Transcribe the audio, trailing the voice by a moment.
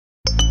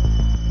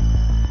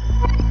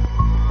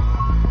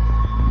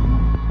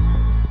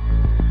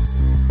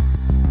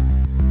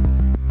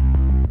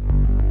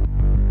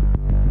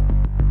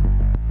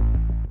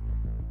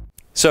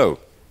So,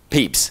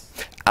 peeps,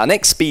 our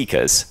next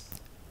speakers,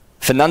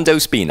 Fernando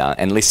Spina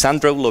and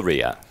Lisandro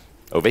Lorea,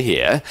 over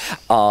here,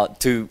 are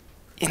to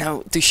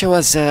show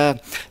us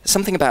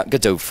something about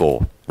Godot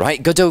 4,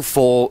 right? Godot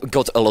 4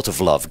 got a lot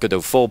of love. Godot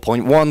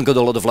 4.1 got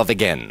a lot of love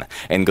again.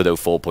 And Godot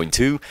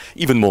 4.2,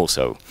 even more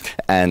so.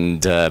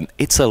 And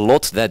it's a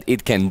lot that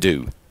it can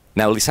do.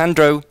 Now,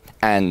 Lisandro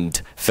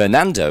and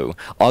Fernando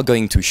are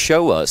going to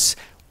show us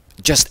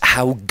just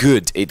how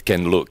good it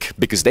can look,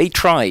 because they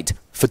tried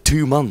for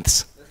 2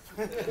 months.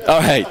 All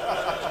right.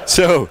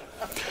 So,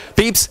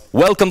 peeps,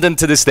 welcome them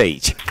to the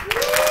stage.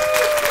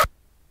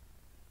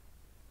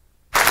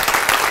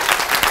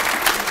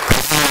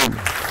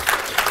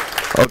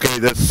 Okay,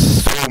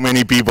 there's so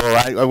many people.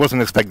 I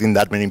wasn't expecting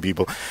that many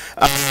people.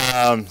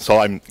 So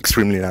I'm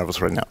extremely nervous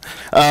right now.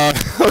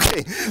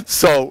 Okay,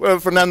 so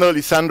Fernando,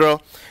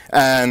 Lisandro,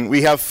 and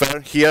we have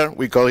Fer here.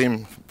 We call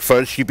him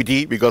Fer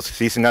GPT because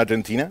he's in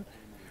Argentina.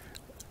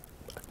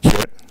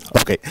 Here.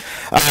 Okay.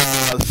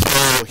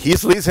 So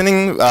he's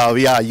listening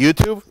via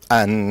YouTube,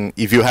 and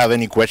if you have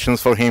any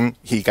questions for him,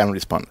 he can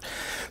respond.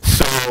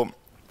 So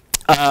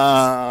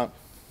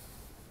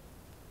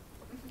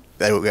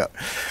there we go.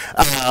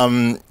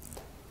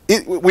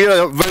 We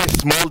are a very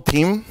small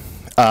team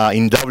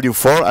in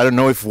W4. I don't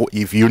know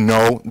if you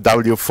know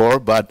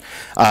W4, but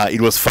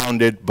it was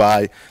founded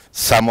by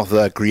some of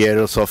the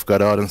creators of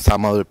Godot and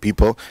some other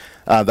people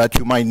that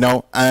you might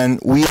know. And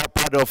we are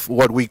part of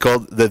what we call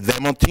the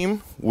demo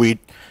team. We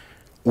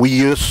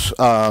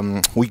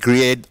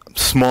create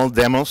small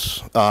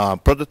demos,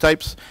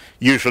 prototypes,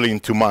 usually in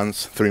 2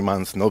 months, 3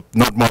 months, not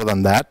more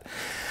than that.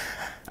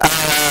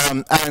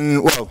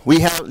 And well,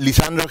 we have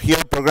Lisandro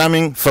here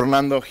programming,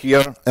 Fernando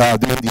here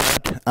doing the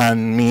art,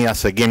 and me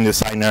as a game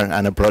designer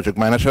and a project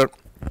manager.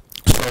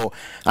 So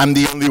I'm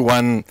the only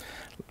one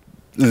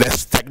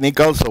less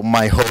technical, so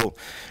my whole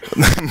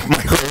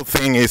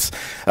thing is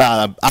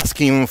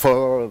asking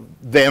for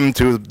them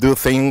to do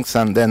things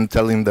and then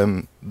telling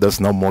them there's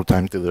no more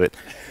time to do it.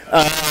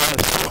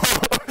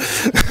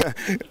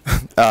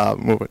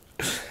 Move it.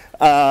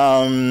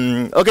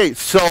 Okay,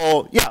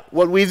 so yeah,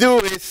 what we do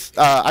is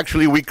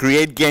actually we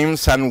create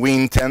games and we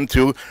intend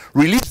to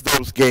release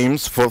those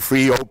games for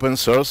free open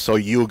source so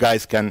you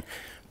guys can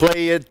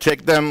play it,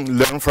 check them,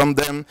 learn from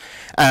them.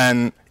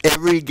 And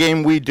every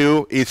game we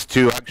do is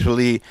to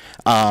actually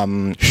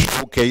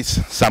showcase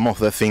some of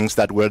the things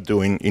that we're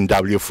doing in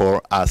W4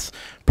 as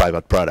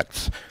private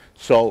products.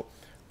 So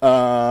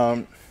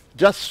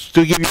just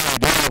to give you an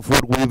idea of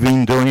what we've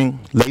been doing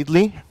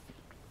lately.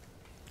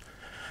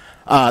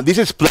 This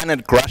is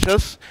Planet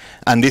Crashes,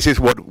 and this is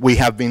what we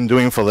have been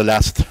doing for the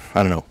last,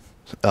 I don't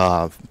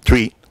know,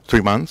 3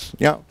 months,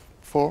 yeah,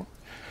 4?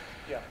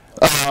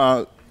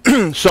 Yeah.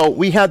 So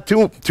we had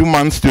two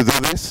months to do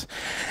this,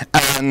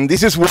 and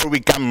this is where we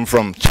come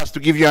from. Just to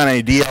give you an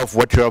idea of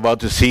what you're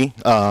about to see,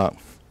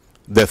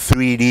 the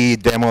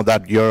 3D demo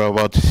that you're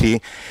about to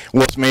see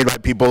was made by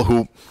people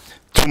who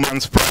 2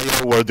 months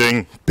prior were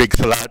doing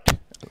pixel art.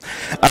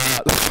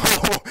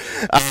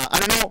 I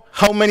don't know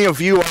how many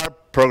of you are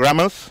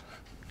programmers?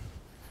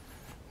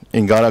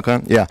 In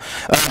Godot, yeah.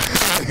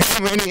 How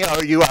many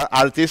of you are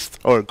artists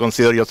or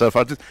consider yourself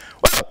artists?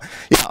 Well,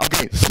 yeah,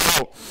 okay.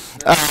 So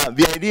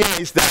the idea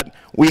is that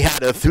we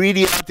had a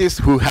 3D artist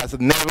who has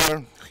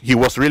never, he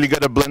was really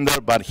good at Blender,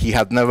 but he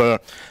had never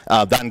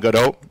done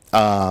Godot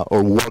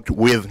or worked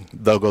with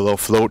the Godot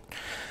float.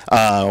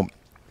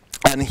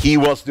 And he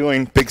was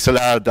doing pixel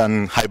art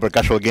and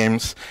hyper-casual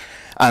games.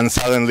 And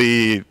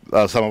suddenly,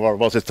 some of our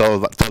bosses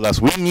told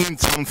us, we need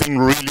something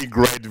really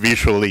great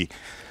visually.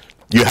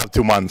 You have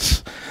 2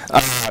 months.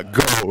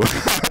 Go.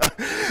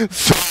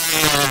 So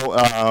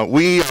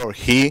we or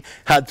he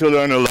had to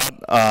learn a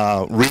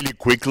lot really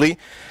quickly.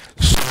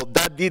 So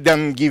that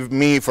didn't give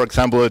me, for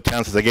example, a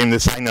chance as a game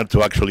designer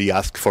to actually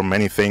ask for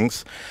many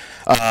things.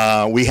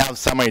 We have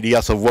some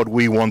ideas of what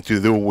we want to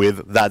do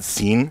with that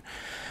scene,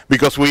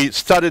 because we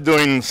started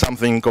doing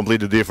something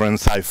completely different,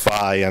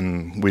 sci-fi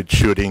and with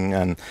shooting,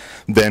 and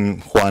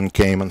then Juan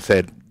came and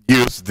said,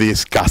 use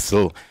this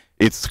castle,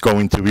 it's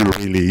going to be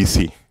really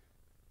easy.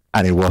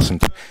 And it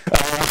wasn't.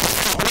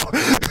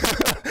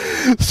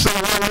 So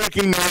we're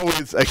working now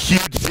with a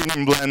huge scene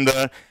in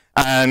Blender,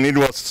 and it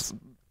was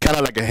kind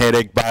of like a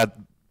headache, but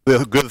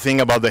the good thing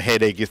about the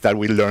headache is that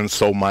we learned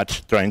so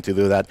much trying to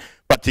do that,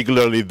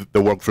 particularly the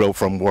workflow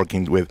from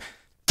working with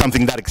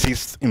something that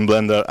exists in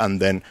Blender and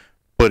then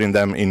putting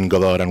them in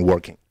Godot and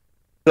working.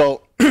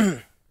 So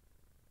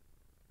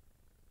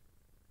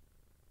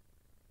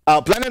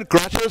Planet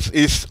Crashes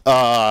is,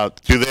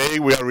 today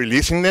we are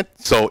releasing it,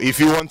 so if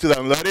you want to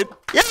download it,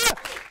 yeah,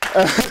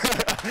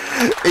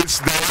 it's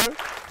there.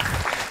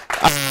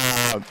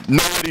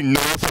 Nobody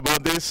knows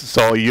about this,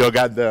 so you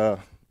got the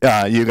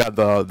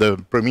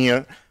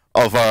premiere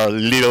of our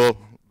little,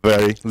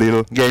 very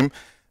little game.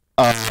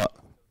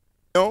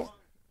 No?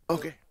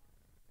 Okay.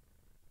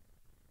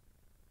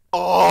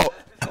 Oh,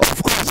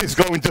 of course it's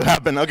going to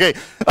happen, okay.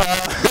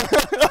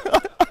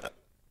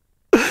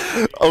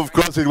 Of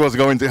course it was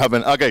going to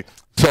happen. Okay,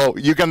 so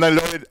you can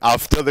download it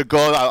after the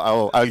call.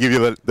 I'll give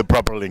you the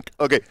proper link.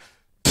 Okay,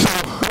 so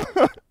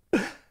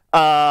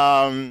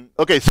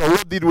Okay, so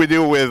what did we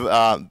do with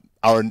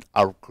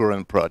our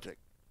current project?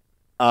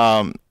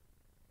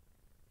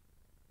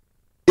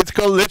 It's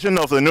called Legend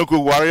of the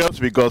Nuku Warriors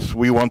because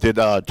we wanted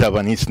a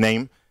Japanese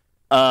name.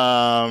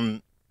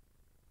 And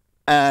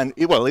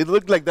it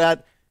looked like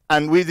that,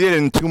 and we did it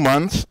in 2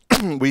 months.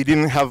 We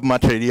didn't have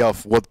much idea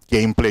of what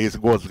gameplay it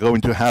was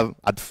going to have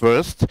at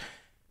first.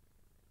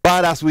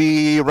 But as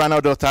we ran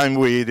out of time,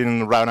 we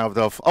didn't run out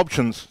of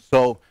options.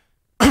 So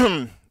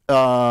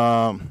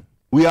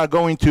we are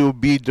going to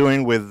be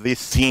doing with this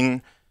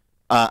scene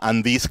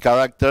and these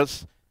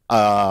characters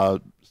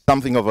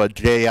something of a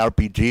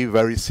JRPG,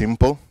 very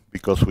simple,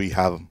 because we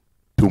have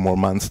 2 more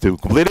months to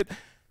complete it.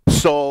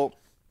 So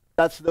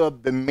that's the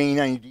main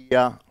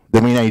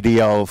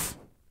idea of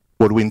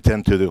what we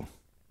intend to do.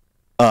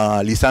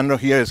 Lisandro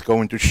here is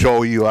going to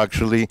show you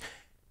actually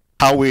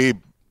how we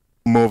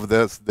move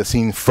the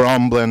scene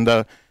from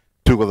Blender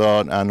to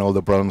Godot and all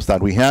the problems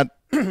that we had.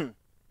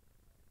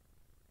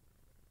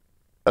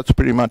 That's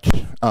pretty much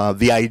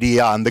the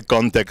idea and the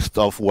context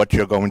of what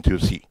you're going to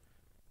see.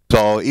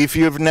 So if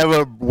you've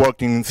never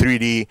worked in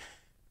 3D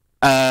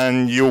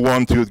and you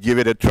want to give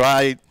it a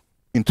try,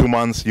 in 2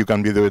 months you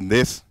can be doing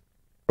this,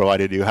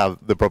 provided you have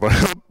the proper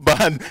help.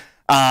 But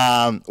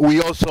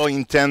we also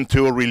intend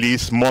to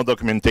release more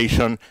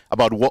documentation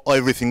about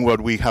everything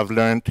what we have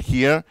learned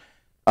here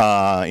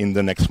in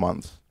the next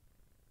month.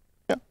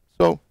 Yeah,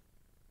 so.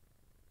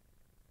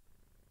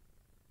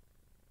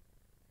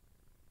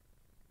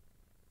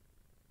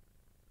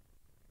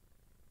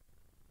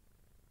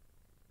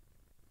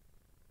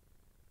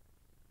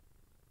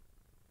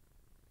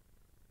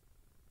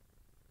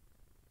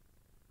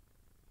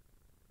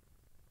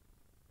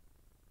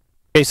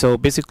 Okay, so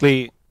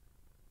basically,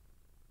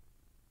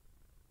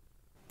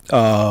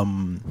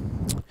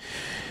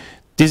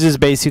 this is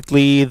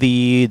basically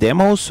the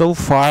demo so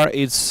far.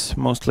 It's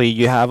mostly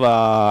you have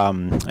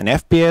an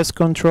FPS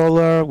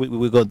controller.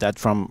 We got that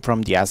from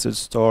the asset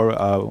store.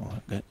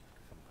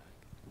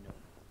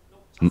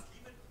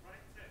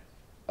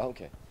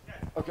 Okay.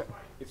 Okay.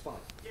 It's fine.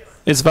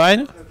 It's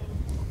fine.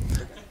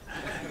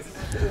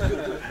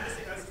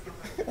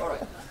 All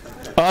right.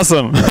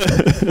 Awesome.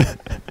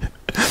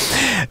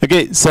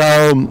 Okay,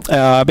 so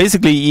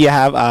basically you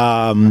have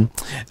an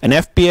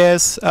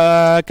FPS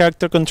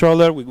character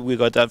controller. We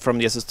got that from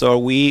the asset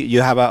store.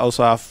 You have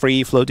also a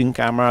free floating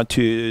camera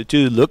to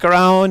look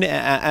around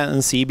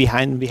and see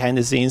behind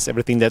the scenes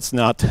everything that's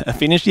not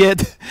finished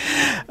yet.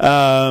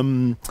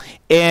 And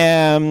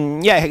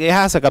yeah, it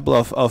has a couple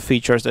of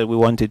features that we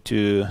wanted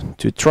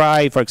to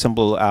try. For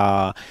example,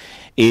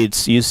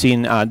 it's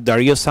using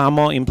Dario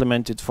Samo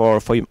implemented for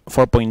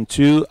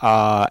 4.2,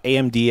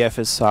 AMD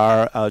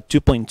FSR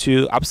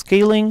 2.2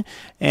 upscaling,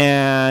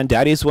 and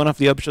that is one of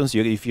the options.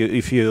 If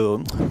you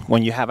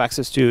when you have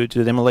access to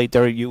the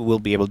emulator, you will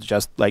be able to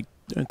just like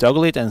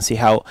toggle it and see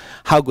how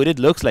good it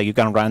looks. Like you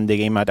can run the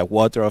game at a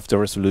quarter of the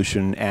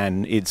resolution,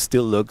 and it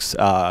still looks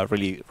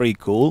really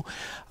cool.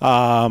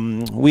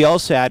 We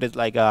also added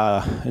like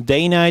a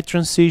day-night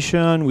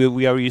transition.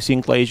 We are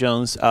using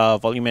Clayton's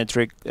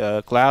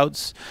volumetric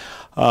clouds.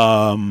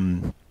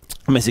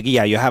 Basically,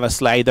 yeah, you have a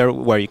slider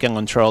where you can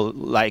control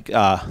like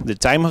the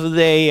time of the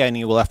day, and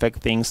it will affect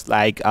things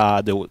like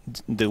the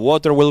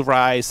water will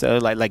rise,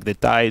 like the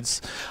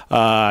tides.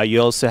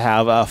 You also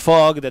have a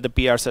fog that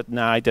appears at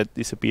night that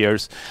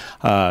disappears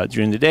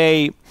during the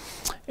day.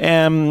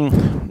 Yeah,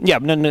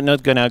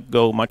 not gonna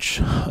go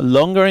much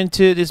longer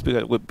into this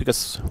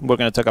because we're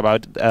gonna talk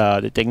about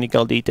the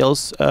technical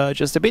details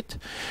just a bit.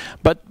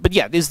 But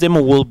yeah, this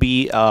demo will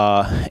be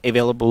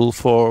available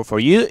for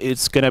you.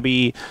 It's gonna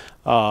be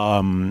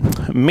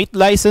mid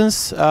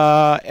license,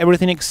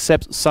 everything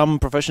except some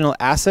professional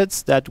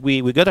assets that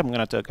we got. I'm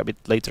gonna talk a bit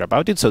later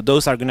about it. So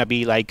those are gonna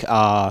be like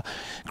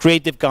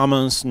Creative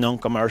Commons,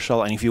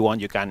 non-commercial, and if you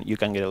want, you can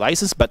get a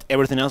license. But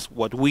everything else,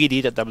 what we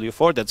did at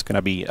W4, that's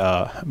gonna be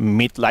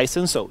mid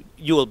license. So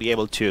you will be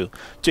able to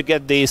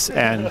get this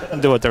and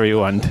do whatever you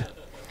want.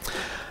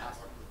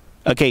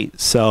 Okay,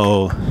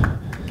 so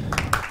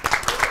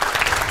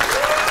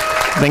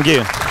thank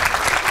you.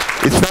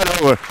 It's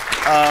not over.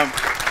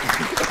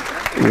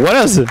 What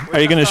else are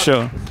you gonna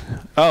show?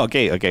 Oh,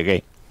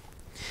 okay.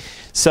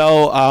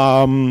 So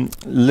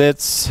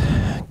let's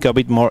go a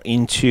bit more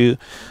into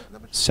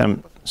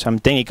some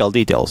technical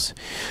details.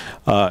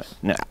 No,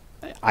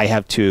 I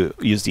have to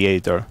use the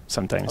editor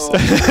sometimes. Oh.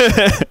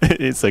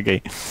 It's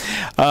okay.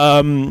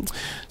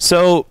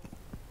 So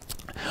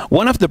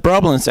one of the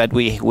problems that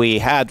we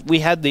had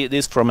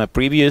this from a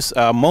previous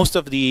most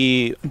of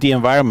the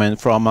environment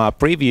from a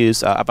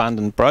previous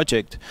abandoned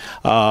project.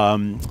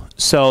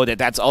 So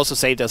that's also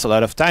saved us a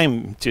lot of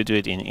time to do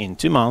it in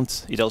 2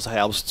 months. It also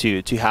helps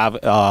to have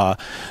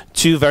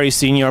 2 very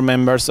senior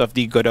members of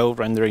the Godot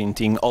rendering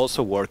team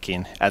also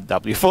working at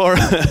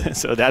W4.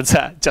 So that's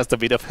just a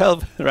bit of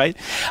help, right?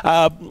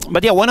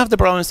 But yeah, one of the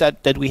problems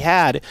that we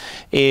had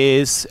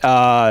is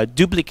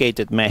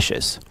duplicated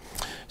meshes.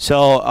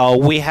 So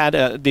we had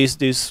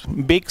this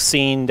big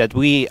scene that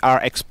we are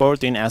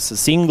exporting as a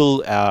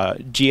single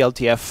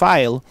GLTF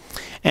file.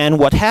 And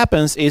what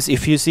happens is,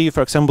 if you see,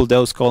 for example,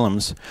 those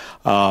columns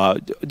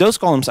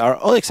are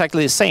all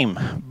exactly the same,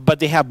 but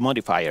they have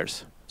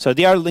modifiers. So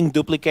they are linked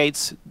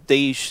duplicates.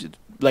 They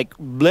like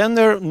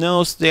Blender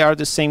knows they are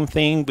the same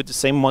thing with the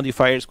same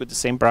modifiers, with the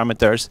same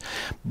parameters.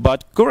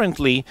 But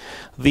currently,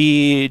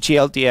 the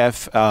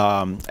GLTF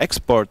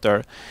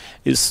exporter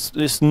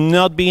is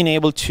not being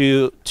able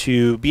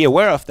to be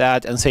aware of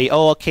that and say,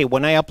 oh, okay,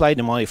 when I apply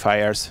the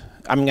modifiers,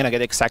 I'm going to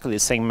get exactly the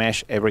same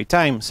mesh every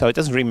time. So it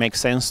doesn't really make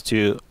sense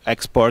to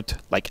export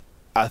like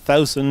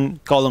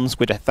 1,000 columns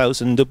with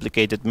 1,000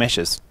 duplicated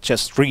meshes.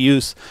 Just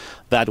reuse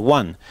that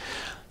one.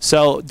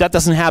 So that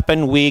doesn't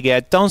happen. We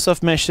get tons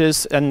of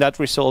meshes, and that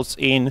results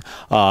in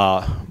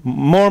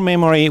more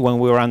memory when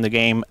we run the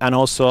game, and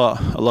also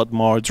a lot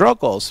more draw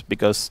calls,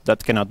 because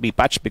that cannot be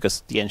patched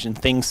because the engine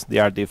thinks they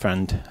are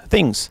different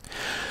things.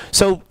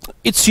 So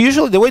it's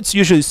usually, the way it's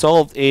usually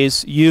solved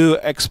is you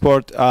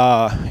export,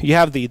 you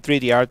have the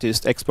 3D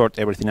artist export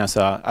everything as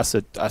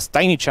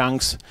tiny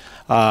chunks,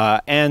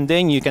 and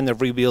then you can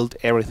rebuild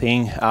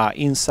everything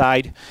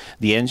inside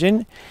the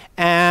engine.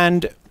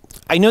 And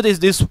I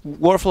noticed this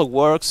workflow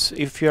works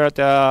if you're at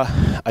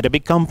a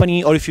big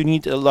company, or if you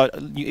need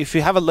if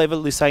you have a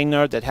level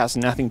designer that has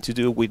nothing to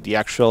do with the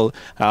actual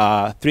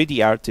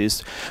 3D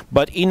artist.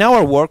 But in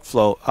our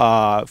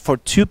workflow, for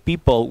 2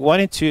 people,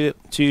 wanted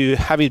to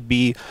have it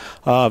be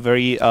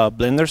very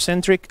Blender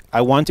centric.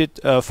 I wanted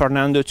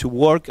Fernando to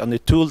work on the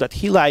tool that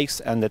he likes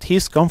and that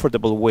he's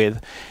comfortable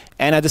with.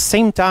 And at the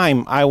same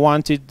time, I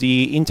wanted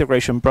the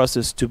integration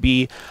process to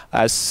be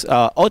as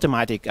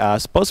automatic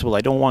as possible.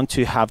 I don't want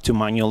to have to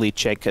manually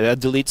check,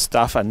 delete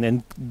stuff, and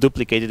then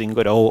duplicate it in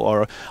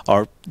Godot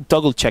or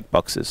toggle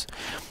checkboxes.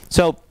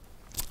 So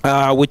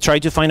we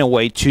tried to find a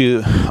way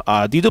to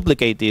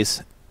deduplicate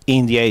this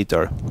in the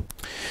editor.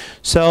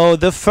 So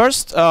the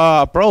first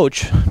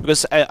approach,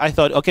 because I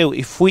thought, okay,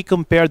 if we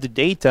compare the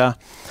data,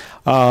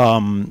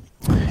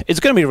 it's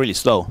going to be really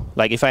slow.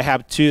 Like if I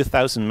have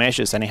 2,000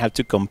 meshes and I have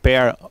to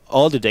compare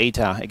all the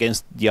data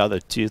against the other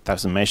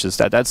 2,000 meshes,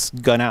 that's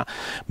gonna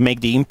make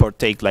the import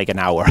take like an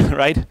hour,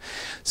 right?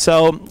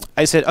 So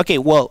I said, okay,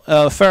 well,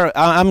 Fer,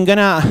 I'm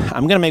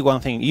gonna make one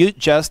thing. You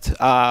just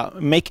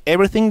make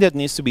everything that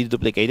needs to be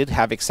duplicated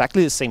have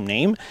exactly the same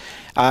name,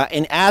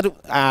 and add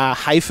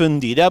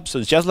hyphen dedup. So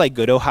it's just like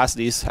Godot has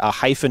this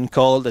hyphen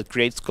call that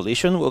creates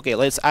collision. Okay,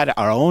 let's add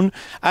our own.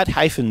 Add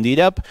hyphen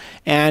dedup,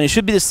 and it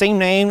should be the same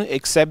name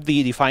except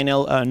the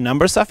final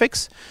number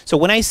suffix. So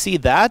when I see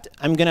that,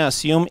 I'm gonna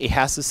assume it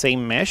has the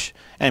same mesh,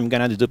 and I'm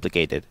gonna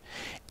deduplicate it.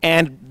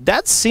 And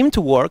that seemed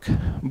to work,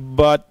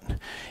 but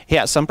it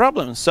has some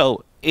problems.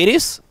 So it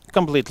is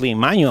completely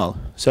manual.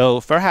 So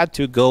Fer had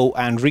to go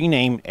and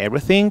rename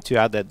everything to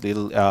add that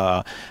little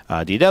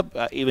dedup.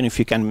 Even if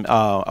you can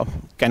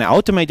kind of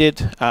automate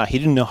it, he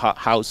didn't know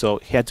how, so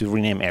he had to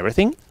rename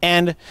everything.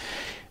 And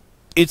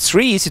it's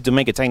really easy to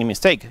make a tiny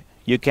mistake.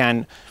 You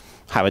can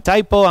have a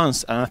typo and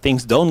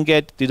things don't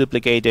get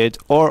deduplicated,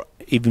 or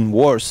even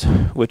worse,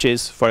 which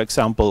is, for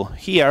example,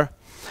 here.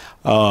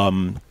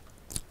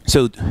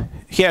 So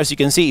here, as you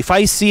can see, if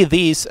I see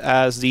this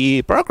as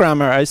the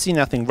programmer, I see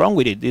nothing wrong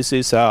with it. This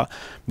is a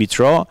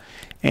withdraw,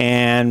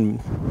 and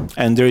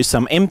there is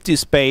some empty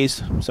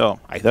space. So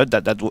I thought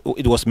that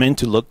it was meant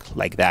to look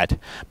like that.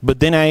 But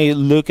then I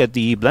look at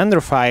the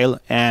Blender file,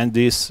 and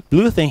this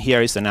blue thing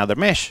here is another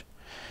mesh.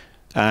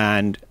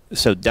 And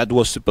so that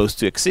was supposed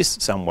to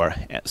exist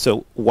somewhere.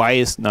 So why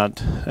is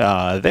not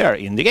there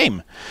in the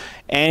game?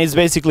 And it's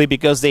basically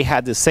because they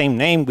had the same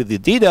name with the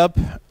dedup,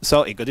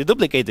 so it got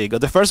deduplicated. It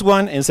got the first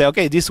one and say,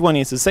 okay, this one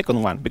is the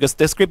second one, because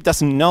the script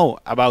doesn't know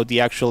about the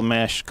actual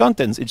mesh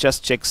contents. It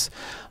just checks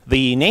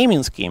the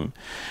naming scheme.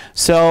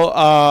 So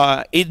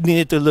it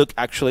needed to look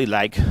actually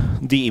like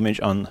the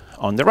image on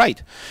the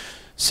right.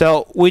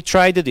 So we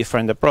tried a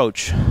different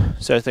approach.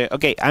 So I said,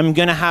 okay, I'm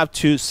gonna have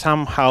to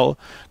somehow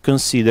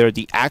consider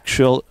the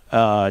actual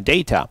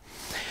data.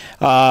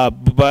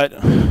 But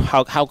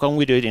how can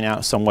we do it in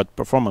a somewhat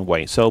performant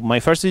way? So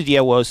my first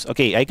idea was,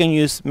 okay, I can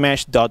use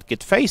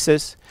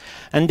mesh.getFaces,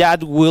 and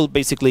that will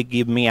basically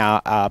give me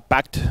a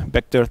packed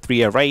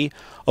vector3 array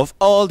of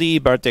all the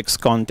vertex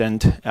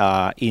content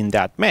in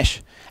that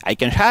mesh. I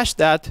can hash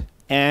that,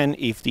 and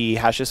if the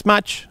hashes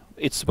match,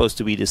 it's supposed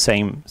to be the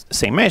same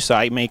mesh. So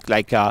I make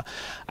like a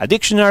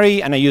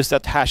dictionary, and I use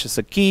that hash as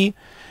a key.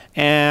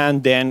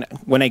 And then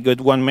when I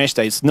get one mesh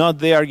that is not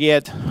there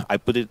yet, I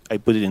put it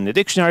in the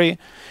dictionary.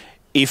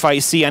 If I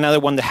see another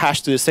one that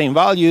hashed to the same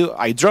value,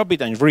 I drop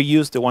it and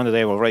reuse the one that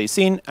I've already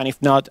seen. And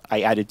if not,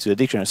 I add it to the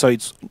dictionary. So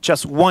it's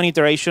just one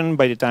iteration.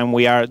 By the time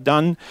we are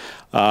done,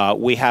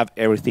 we have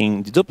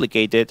everything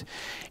deduplicated.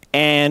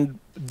 And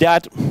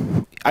that,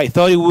 I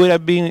thought it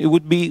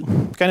would be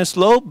kind of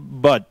slow,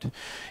 but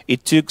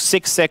it took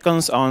 6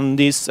 seconds on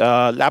this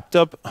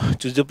laptop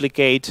to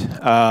duplicate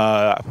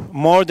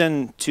more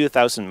than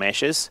 2,000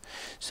 meshes.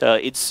 So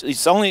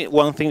it's only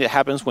one thing that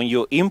happens when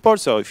you import.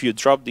 So if you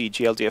drop the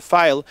GLTF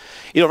file,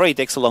 it already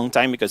takes a long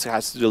time because it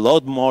has to do a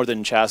lot more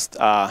than just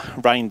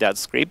running that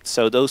script.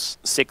 So those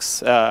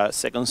 6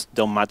 seconds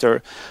don't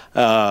matter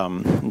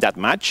that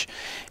much.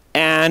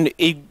 And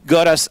it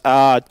got us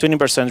a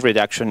 20%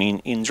 reduction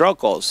in draw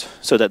calls.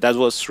 So that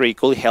was really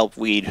cool. It helped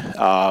with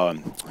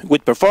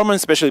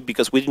performance, especially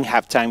because we didn't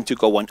have time to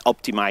go and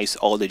optimize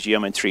all the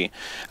geometry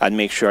and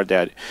make sure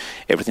that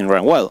everything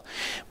ran well.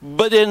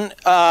 But then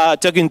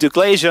talking to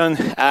Clayton,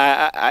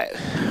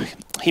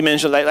 he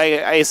mentioned, like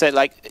I said,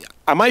 like,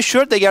 am I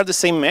sure they are the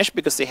same mesh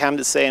because they have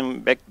the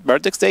same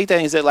vertex data?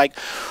 And he said, like,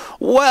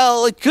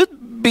 well, it could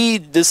be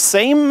the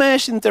same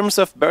mesh in terms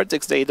of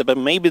vertex data, but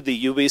maybe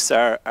the UVs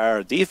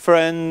are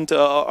different,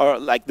 or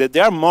like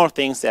there are more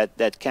things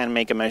that can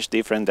make a mesh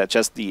different than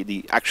just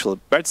the actual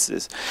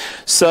vertices.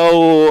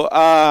 So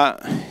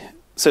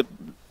so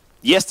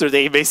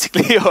yesterday,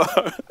 basically,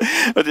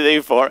 or the day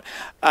before,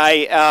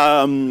 I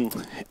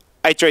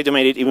tried to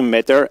make it even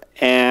better,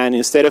 and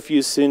instead of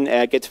using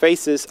get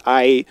faces,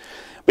 I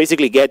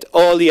basically get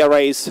all the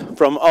arrays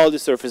from all the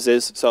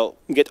surfaces, so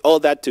get all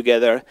that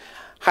together,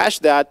 hash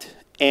that,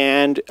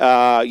 and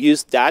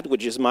use that,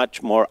 which is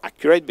much more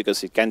accurate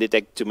because it can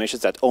detect two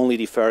meshes that only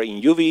differ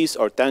in UVs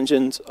or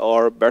tangents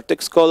or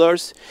vertex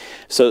colors.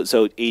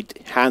 So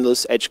it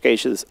handles edge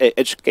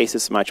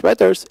cases much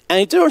better.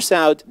 And it turns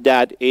out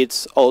that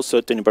it's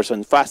also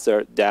 20%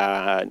 faster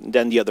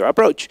than the other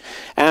approach.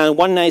 And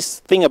one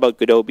nice thing about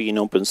Godot being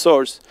open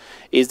source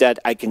is that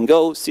I can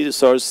go see the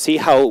source, see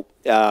how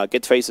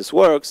get faces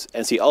works,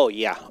 and see, oh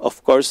yeah,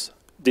 of course,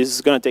 this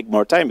is going to take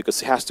more time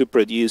because it has to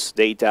produce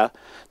data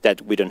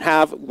that we don't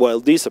have,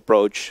 while this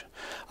approach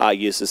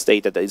uses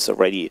data that is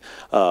already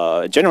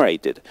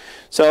generated.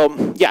 So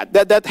yeah,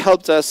 that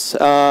helped us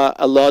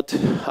a lot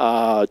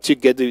to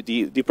get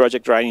the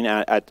project running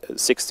at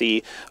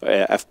 60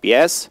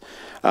 FPS,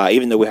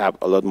 even though we have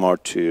a lot more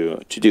to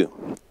do.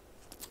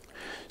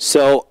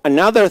 So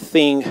another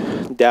thing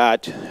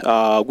that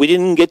we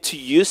didn't get to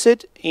use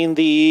it in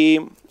the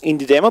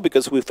demo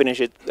because we finished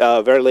it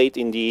very late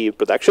in the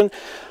production,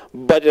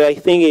 but I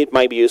think it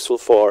might be useful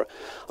for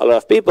a lot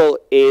of people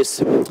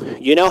is,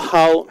 you know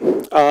how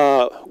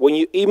when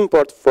you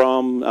import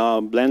from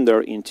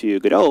Blender into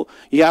Godot,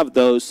 you have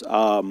those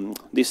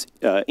these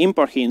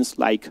import hints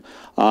like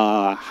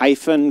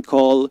hyphen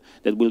call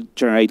that will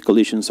generate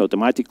collisions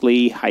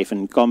automatically,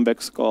 hyphen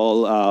convex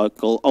call,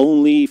 call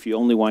only if you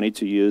only wanted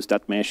to use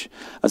that mesh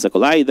as a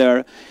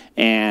collider,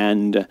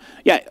 and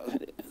yeah,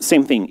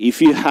 same thing.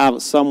 If you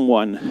have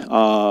someone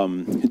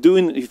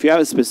if you have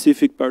a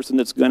specific person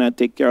that's gonna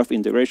take care of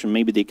integration,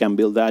 maybe they can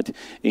build that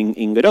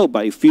in Godot.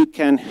 But if you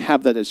can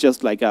have that as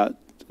just like a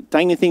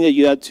tiny thing that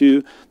you add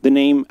to the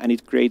name and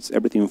it creates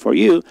everything for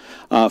you,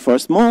 for a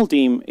small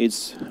team,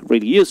 it's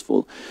really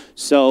useful.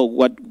 So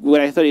what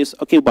I thought is,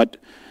 okay, but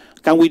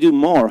can we do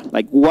more?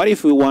 Like, what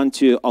if we want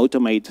to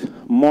automate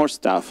more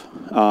stuff?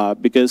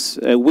 Because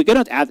we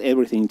cannot add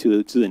everything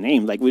to the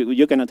name. Like,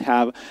 you cannot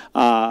have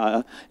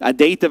a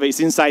database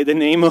inside the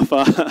name of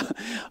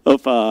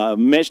a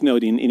mesh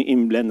node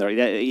in Blender.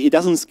 It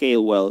doesn't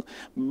scale well.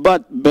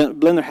 But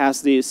Blender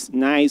has this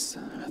nice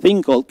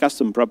thing called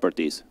custom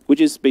properties,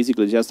 which is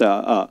basically just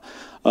a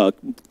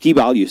key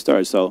value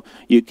store. So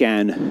you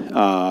can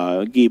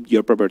give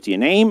your property a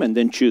name and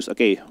then choose,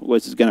 okay,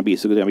 what's it going to be?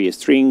 So it's going to be a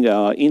string,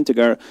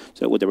 integer,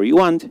 so whatever you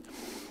want.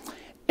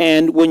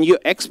 And when you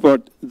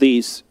export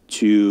these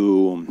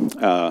to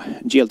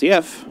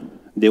GLTF,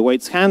 the way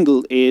it's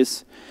handled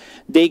is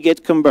they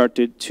get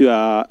converted to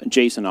a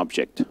JSON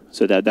object.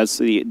 So this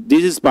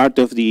is part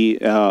of the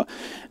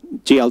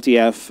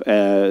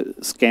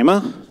GLTF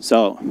schema.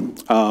 So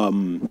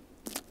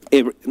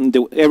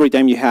every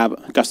time you have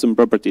custom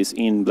properties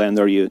in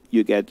Blender,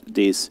 you get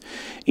this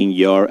in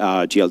your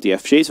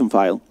GLTF JSON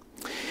file.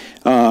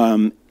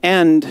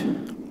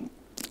 And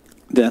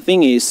the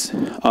thing is,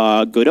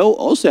 Godot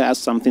also has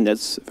something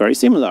that's very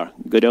similar.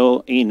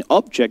 Godot in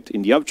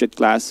the object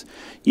class,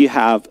 you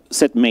have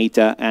set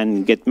meta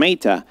and get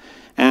meta.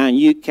 And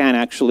you can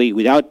actually,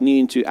 without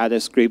needing to add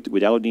a script,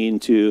 without needing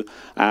to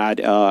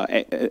add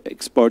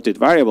exported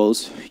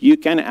variables, you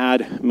can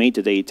add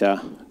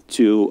metadata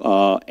to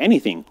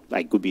anything.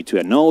 Like, it could be to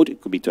a node, it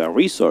could be to a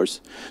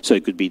resource. So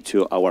it could be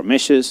to our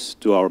meshes,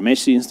 to our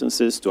mesh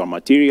instances, to our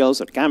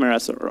materials, or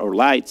cameras, or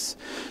lights.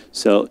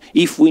 So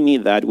if we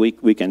need that,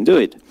 we can do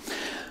it.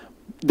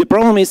 The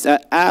problem is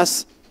that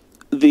as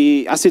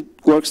it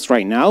works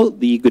right now,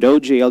 the Godot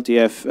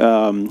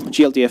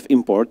GLTF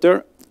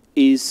importer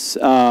is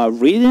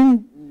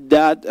reading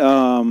that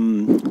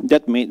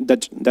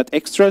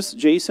extras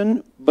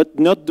JSON, but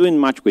not doing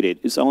much with it.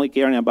 It's only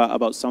caring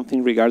about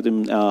something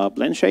regarding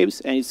blend shapes,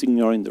 and it's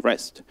ignoring the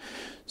rest.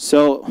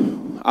 So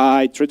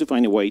I tried to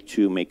find a way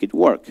to make it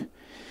work.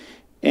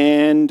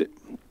 And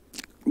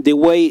the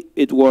way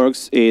it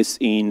works is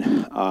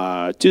in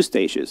 2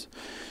 stages.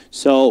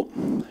 So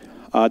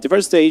The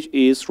first stage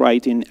is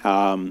writing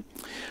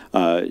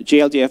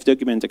GLDF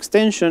document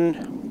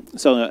extension.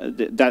 So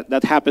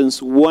that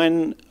happens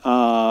when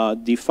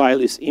the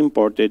file is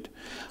imported.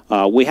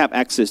 We have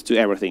access to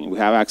everything. We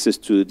have access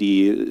to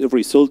the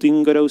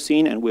resulting Godot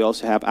scene, and we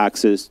also have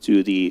access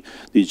to the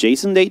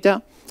JSON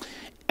data.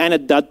 And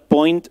at that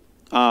point,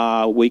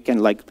 we can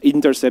like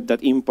intercept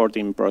that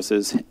importing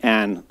process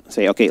and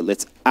say, okay,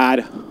 let's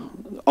add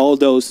all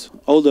those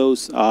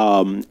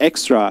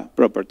extra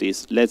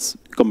properties. Let's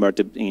convert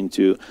it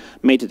into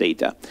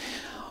metadata.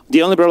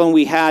 The only problem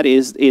we had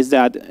is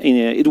that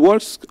it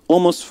works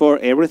almost for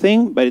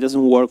everything, but it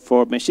doesn't work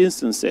for mesh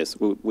instances,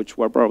 which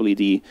were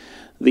probably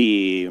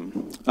the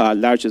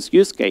largest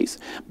use case,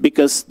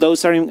 because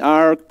those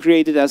are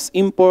created as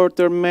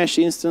importer mesh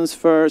instance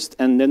first,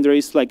 and then there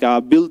is like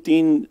a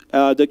built-in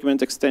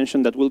document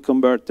extension that will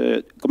convert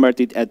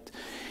it at.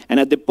 And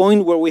at the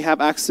point where we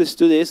have access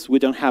to this, we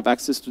don't have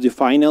access to the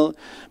final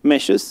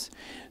meshes.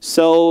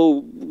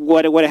 So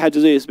what I had to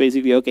do is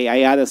basically, okay, I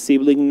add a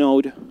sibling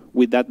node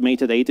with that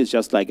metadata. It's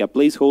just like a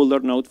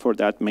placeholder node for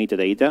that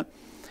metadata.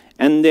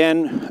 And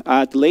then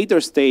at later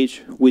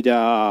stage, with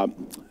a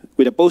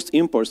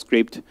post-import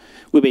script,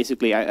 we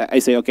basically, I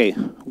say, okay,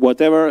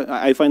 whatever,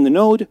 I find the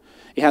node,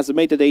 it has the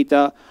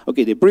metadata.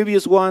 Okay, the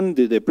previous one,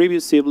 the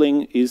previous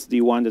sibling is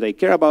the one that I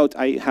care about.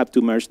 I have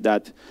to merge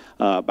that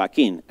back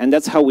in. And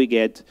that's how we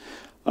get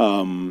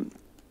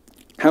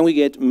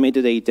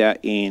metadata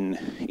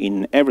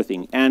in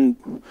everything. And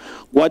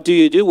what do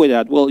you do with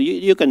that? Well,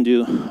 you can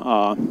do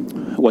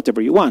whatever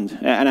you want.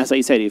 And as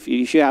I said, if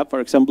you have, for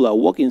example, a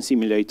walking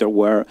simulator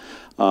where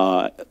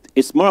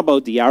it's more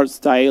about the art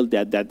style,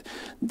 that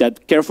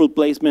careful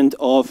placement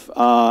of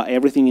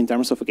everything in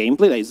terms of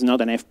gameplay. It's not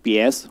an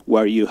FPS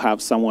where you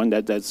have someone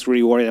that's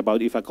really worried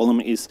about if a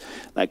column is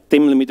like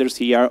 10 millimeters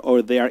here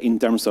or there in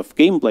terms of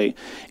gameplay.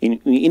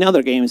 In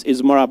other games,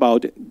 it's more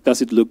about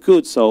does it look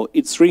good. So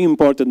it's really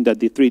important that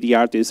the 3D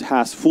artist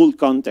has full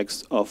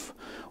context of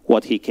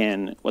what he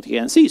can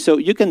see. So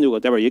you can do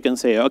whatever. You can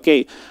say,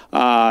 okay,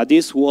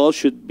 this wall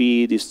should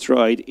be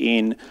destroyed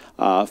in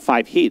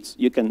 5 hits.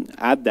 You can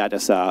add that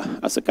as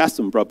a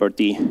custom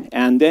property,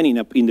 and then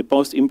in the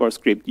post-import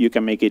script, you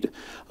can make it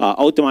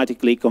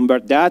automatically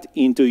convert that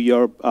into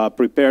your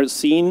prepared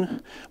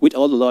scene with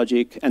all the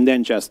logic, and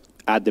then just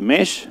add the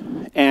mesh,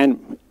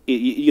 and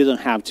you don't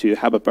have to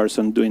have a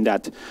person doing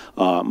that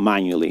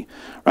manually,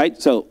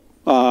 right? So.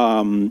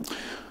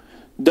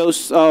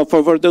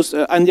 For those,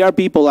 and there are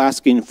people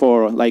asking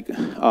for like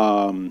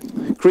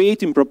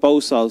creating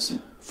proposals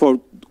for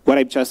what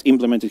I've just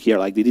implemented here,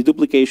 like the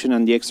deduplication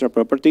and the extra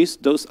properties.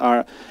 Those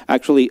are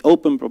actually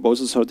open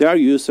proposals, so there are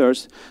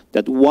users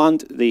that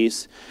want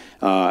this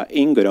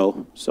in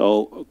Godot.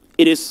 So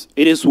it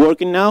is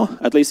working now,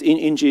 at least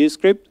in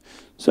GScript.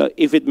 So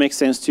if it makes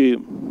sense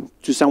to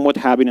somewhat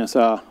having as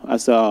a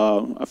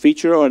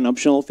feature or an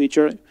optional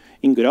feature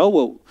in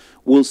Godot,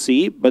 we'll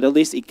see, but at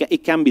least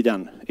it can be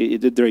done.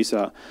 There is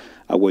a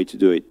way to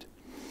do it.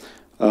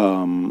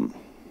 How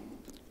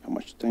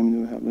much time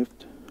do we have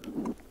left?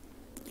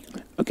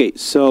 Okay,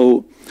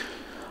 so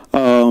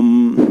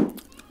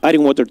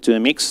adding water to the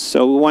mix.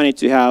 So we wanted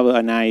to have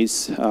a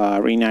nice,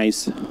 really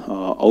nice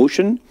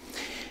ocean,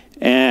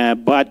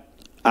 but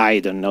I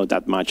don't know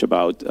that much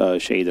about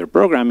shader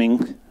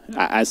programming.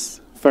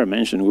 As Fer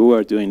mentioned, we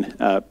were doing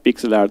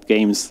pixel art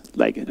games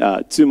like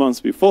 2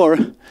 months before.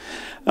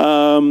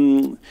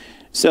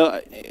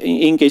 So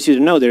in case you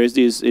don't know, there is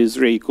this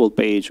really cool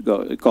page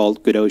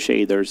called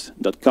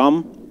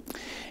GodotShaders.com,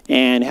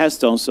 and it has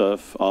tons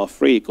of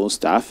really cool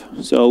stuff.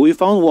 So we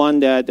found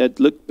one that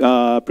looked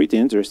pretty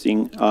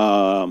interesting.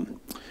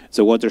 It's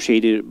a water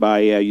shaded by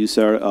a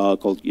user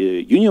called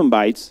Union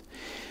Bytes,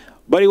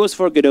 but it was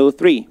for Godot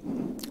 3.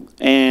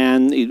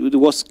 And it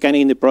was kind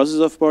of in the process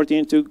of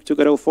porting to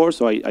Godot 4,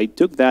 so I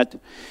took that.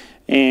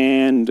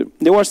 And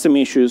there were some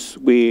issues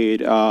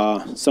with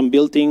some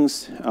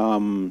built-ins.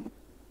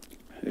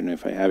 I don't know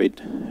if I have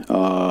it.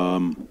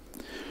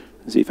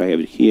 Let's see if I have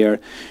it here.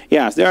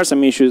 Yes, there are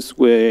some issues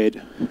with,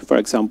 for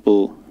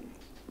example,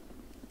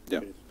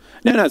 yeah.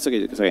 No, it's okay.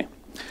 It's okay.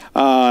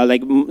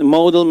 Like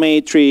modal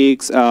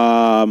matrix,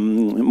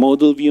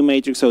 modal view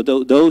matrix. So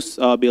those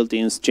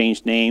built-ins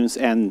changed names,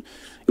 and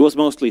it was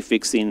mostly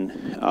fixing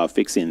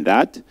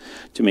that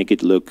to make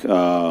it look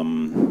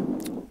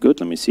good.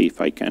 Let me see if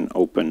I can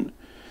open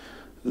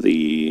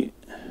the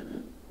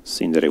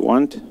scene that I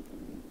want.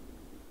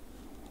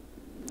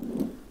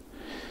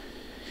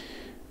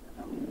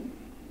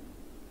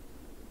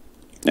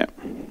 Yeah,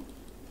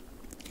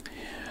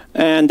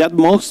 and that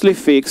mostly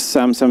fixed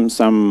some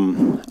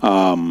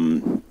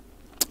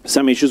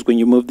issues when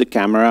you move the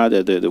camera.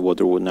 The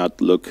water would not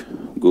look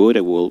good.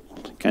 It will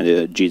kind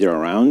of jitter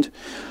around.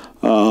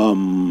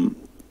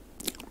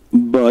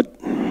 But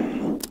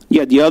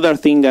yeah, the other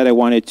thing that I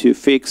wanted to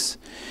fix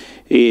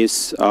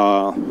is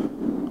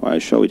I'll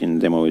show it in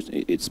the demo.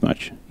 It's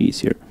much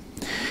easier.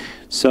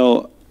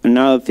 So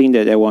another thing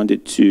that I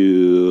wanted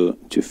to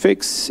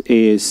fix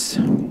is,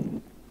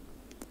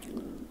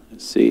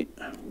 let's see.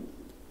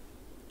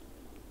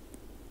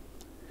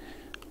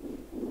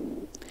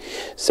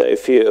 So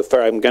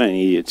I'm gonna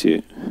need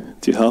you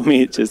to help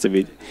me just a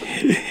bit.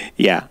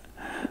 Yeah,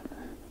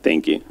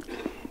 thank you.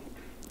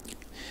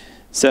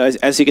 So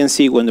as you can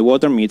see, when the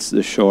water meets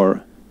the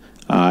shore,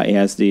 it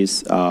has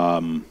this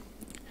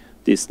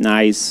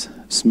nice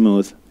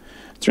smooth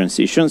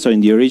transition. So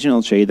in the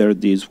original shader,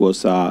 this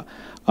was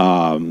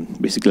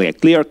basically a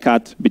clear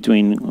cut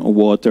between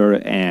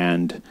water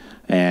and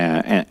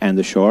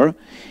the shore,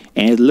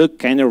 and it looked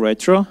kind of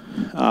retro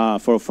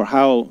for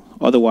how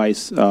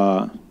otherwise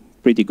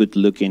pretty good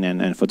looking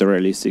and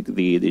photorealistic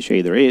the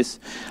shader is.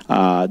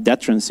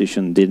 That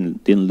transition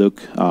didn't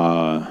look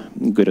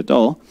good at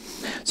all.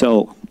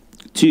 So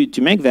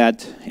to make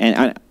that,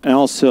 and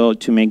also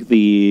to make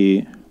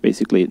the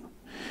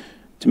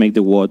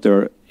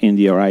water in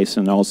the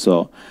horizon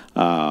also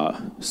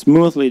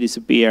smoothly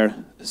disappear,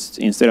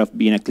 instead of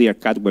being a clear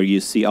cut where you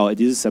see, oh,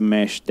 this is a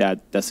mesh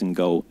that doesn't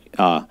go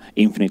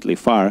infinitely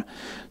far.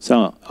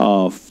 So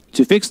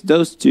to fix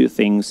those two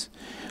things,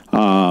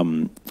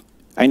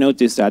 I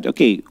noticed that,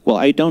 okay, well,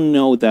 I don't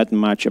know that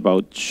much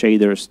about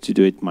shaders to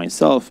do it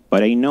myself,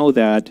 but I know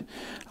that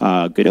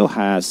Godot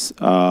has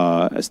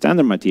a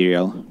standard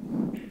material.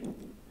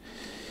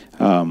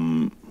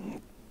 And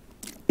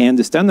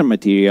the standard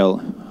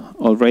material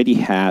already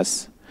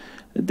has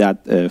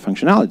that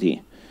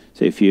functionality.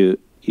 So if you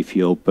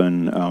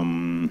open,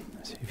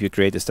 if you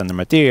create a standard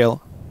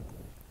material,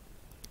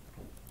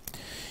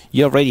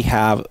 you already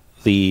have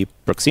the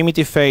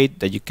proximity fade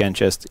that you can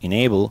just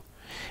enable,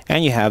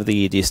 and you have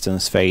the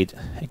distance fade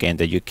again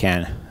that you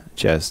can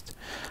just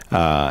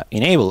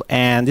enable.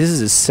 And this is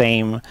the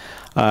same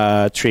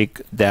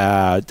trick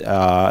that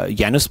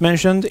Janus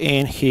mentioned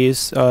in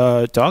his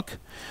talk.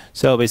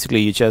 So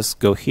basically, you just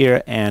go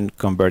here and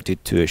convert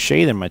it to a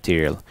shader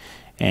material,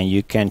 and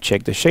you can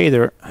check the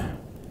shader,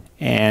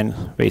 and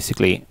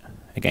basically,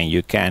 again,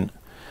 you can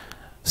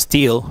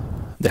steal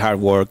the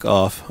hard work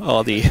of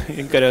all the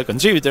Godot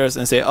contributors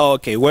and say, oh,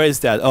 okay, where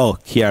is that? Oh,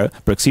 here,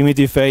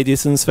 proximity fade,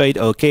 distance fade.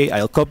 Okay,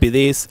 I'll copy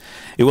this.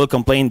 It will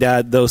complain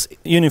that those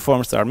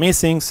uniforms are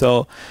missing.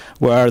 So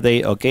where are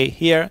they? Okay,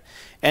 here.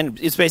 And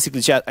it's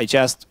basically I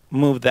just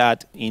moved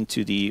that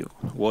into the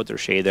water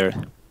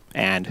shader,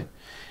 and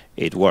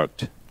it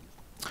worked.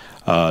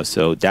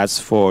 So that's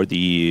for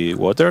the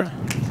water.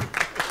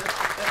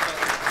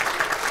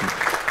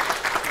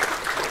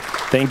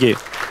 Thank you.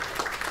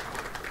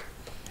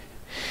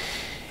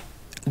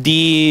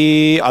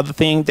 The other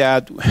thing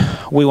that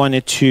we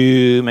wanted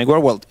to make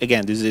work, well,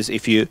 again, this is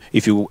if you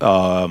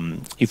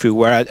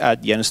were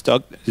at Janus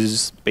talk, this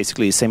is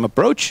basically the same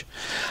approach.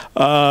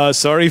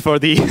 Sorry for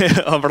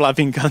the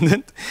overlapping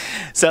content.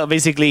 So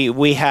basically,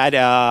 we had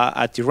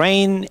a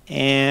terrain,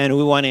 and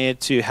we wanted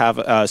to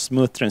have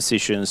smooth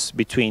transitions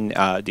between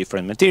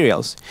different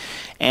materials.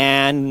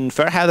 And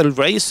Fer had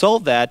already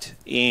solved that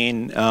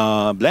in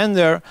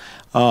Blender.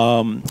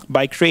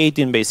 By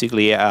creating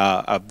basically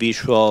a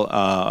visual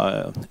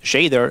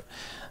shader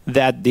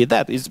that did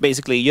that. It's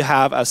basically you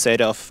have a set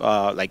of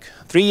like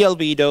 3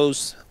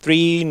 albedos,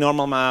 3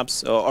 normal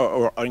maps,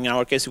 or in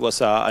our case it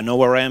was an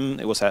ORM,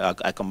 it was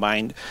a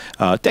combined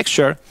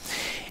texture.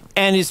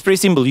 And it's pretty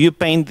simple. You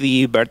paint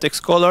the vertex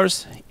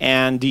colors,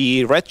 and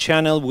the red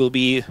channel will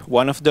be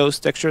one of those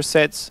texture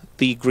sets,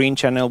 the green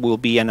channel will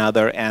be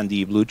another, and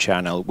the blue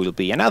channel will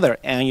be another.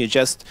 And you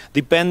just,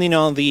 depending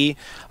on the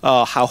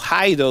how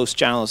high those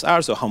channels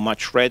are, so how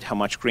much red, how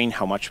much green,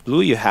 how much blue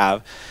you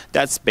have,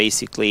 that's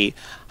basically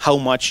how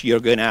much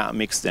you're gonna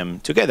mix them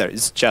together.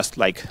 It's just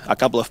like a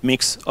couple of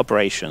mix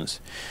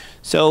operations.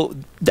 So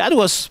that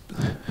was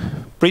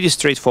pretty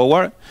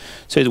straightforward.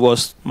 So it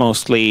was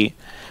mostly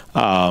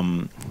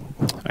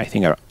I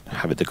think I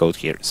have the code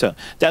here. So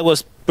that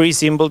was pretty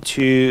simple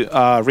to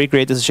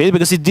recreate as a shader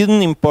because it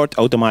didn't import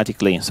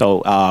automatically.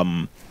 So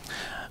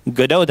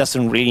Godot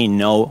doesn't really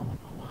know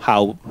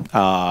how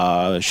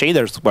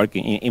shaders work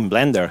in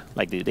Blender.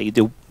 Like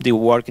they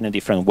work in a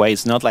different way.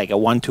 It's not like a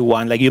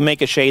one-to-one. Like you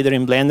make a shader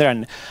in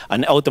Blender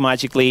and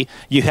automatically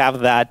you have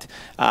that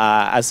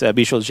as a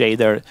visual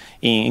shader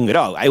in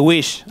Godot. I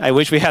wish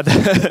we had.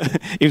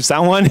 If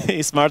someone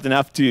is smart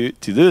enough to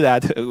do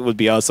that, it would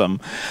be awesome.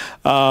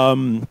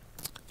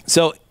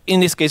 So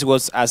in this case, it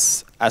was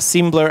as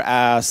simpler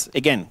as,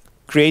 again,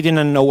 creating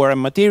an ORM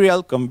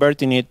material,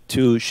 converting it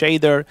to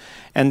shader,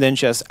 and then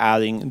just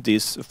adding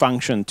this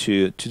function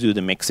to do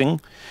the mixing,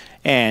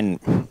 and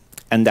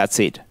that's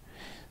it.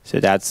 So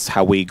that's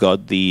how we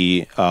got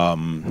the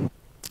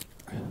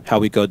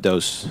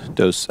those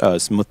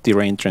smooth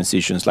terrain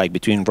transitions, like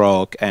between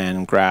rock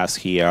and grass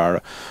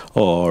here,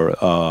 or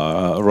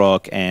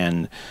rock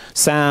and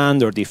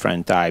sand, or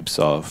different types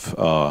of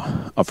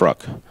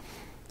rock.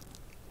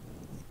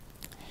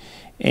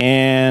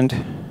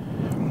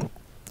 And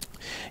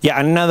yeah,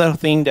 another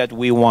thing that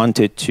we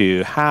wanted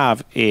to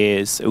have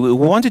is we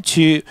wanted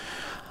to,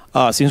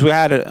 since we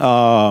had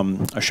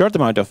a short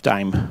amount of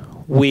time,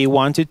 we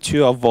wanted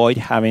to avoid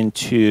having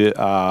to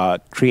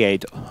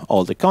create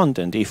all the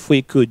content. If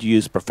we could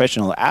use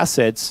professional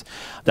assets,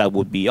 that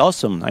would be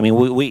awesome. I mean,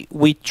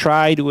 we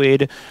tried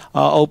with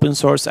open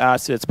source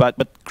assets, but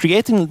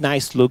creating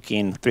nice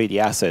looking 3D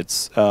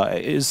assets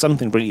is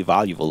something really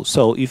valuable.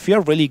 So if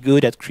you're really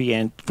good at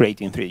creating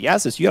 3D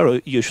assets, you're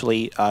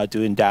usually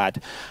doing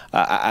that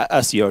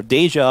as your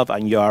day job,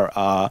 and you're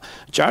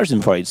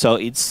charging for it. So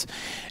it's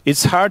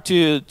hard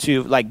to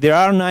like, there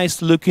are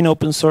nice looking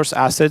open source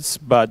assets,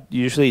 but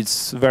usually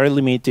it's very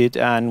limited,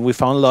 and we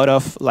found a lot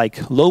of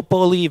like low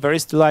poly, very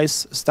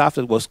stylized stuff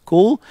that was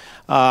cool,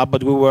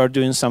 but we were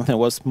doing something that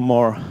was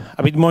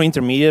a bit more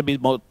intermediate, a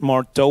bit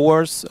more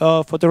towards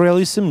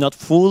photorealism, not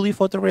fully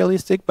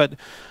photorealistic, but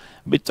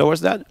a bit towards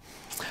that.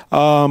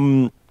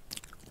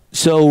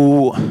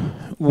 So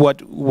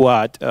what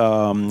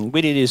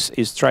we did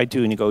is try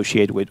to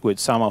negotiate with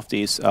some of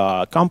these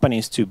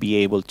companies to be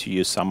able to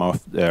use some of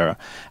their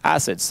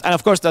assets. And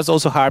of course, that's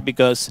also hard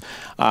because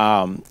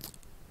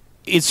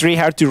it's really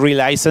hard to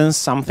relicense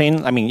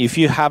something. I mean, if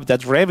you have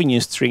that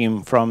revenue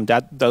stream from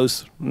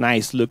those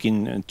nice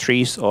looking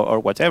trees or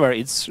whatever,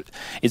 it's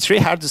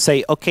really hard to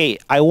say, okay,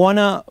 I want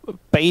to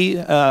pay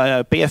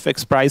a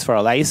fixed price for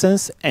a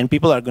license, and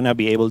people are going to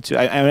be able to.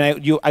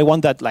 I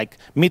want that like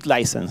mid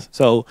license.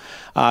 So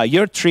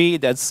your tree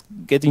that's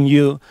getting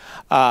you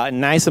a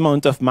nice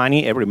amount of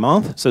money every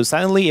month. So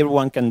suddenly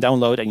everyone can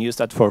download and use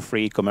that for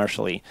free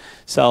commercially.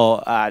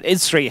 So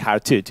it's really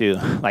hard to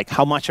like,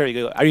 how much are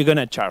you going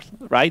to charge,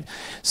 right?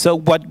 So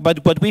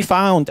what we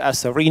found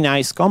as a really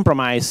nice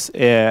compromise,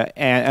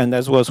 and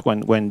that was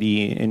when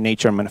the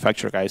nature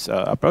manufacturer guys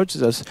approached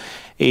us,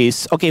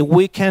 is okay,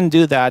 we can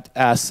do that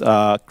as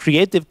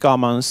Creative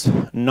Commons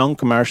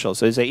non-commercial.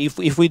 So say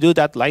if we do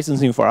that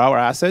licensing for our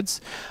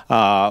assets,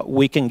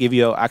 we can give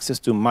you access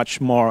to much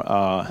more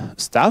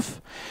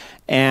stuff.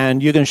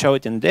 And you can show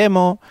it in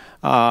demo.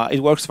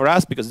 It works for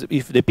us because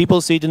if the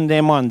people see it in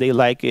demo and they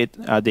like it,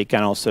 they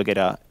can also get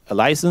a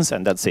license,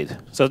 and that's it.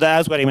 So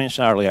that's what I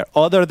mentioned earlier.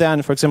 Other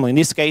than, for example, in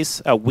this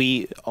case,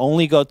 we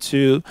only got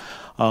to,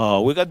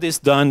 we got this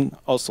done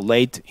also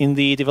late in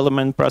the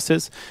development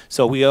process.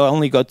 So we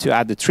only got to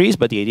add the trees,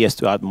 but the idea is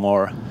to add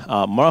more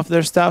of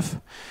their stuff.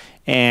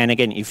 And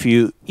again, if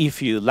you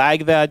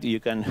like that,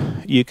 you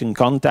can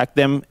contact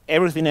them.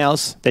 Everything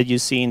else that you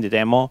see in the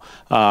demo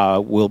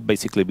will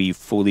basically be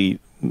fully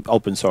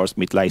open source,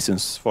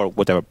 mid-license for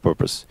whatever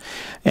purpose.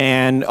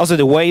 And also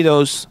the way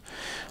those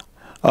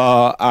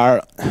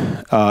are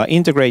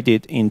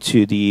integrated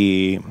into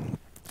the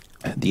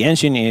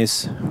engine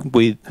is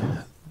with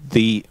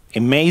the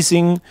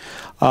amazing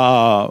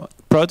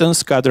Proton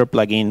Scatter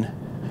plugin.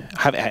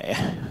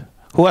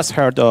 Who has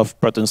heard of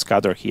Proton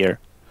Scatter here?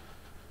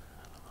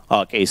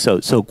 Okay, so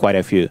quite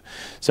a few.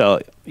 So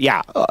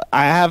yeah,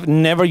 I have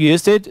never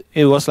used it.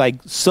 It was like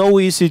so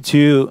easy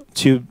to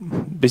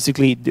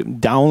basically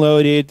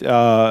download it,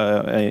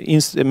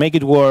 make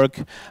it work,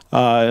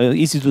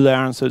 easy to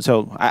learn.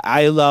 So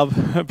I love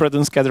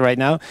Proton Scatter right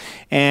now,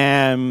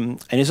 and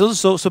it's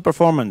also so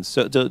performant.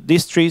 So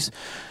these trees.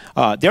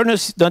 They're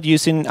not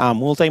using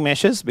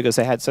multi-meshes because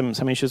I had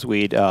some issues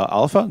with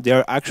alpha.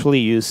 They're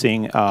actually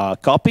using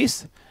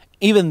copies.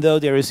 Even though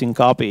they're using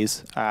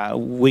copies,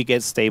 we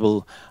get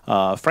stable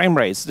frame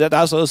rates.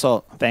 That's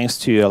also thanks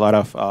to a lot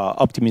of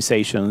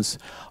optimizations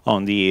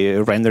on the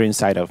rendering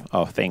side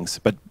of things.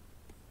 But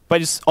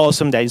it's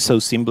awesome that it's so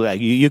simple. Like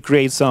you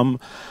create some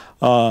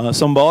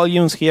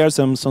volumes here,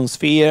 some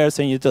spheres,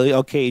 and you tell it,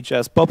 okay,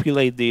 just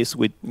populate this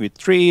with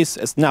trees,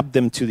 snap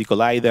them to the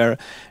collider,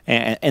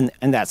 and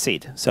that's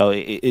it. So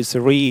it's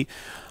a really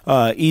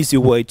easy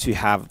way to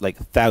have like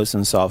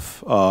thousands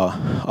of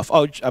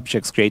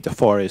objects, create a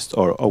forest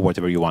or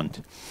whatever you want.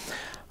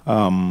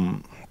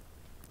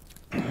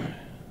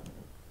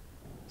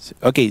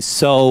 Okay,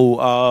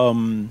 so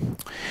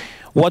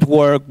what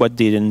worked, what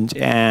didn't,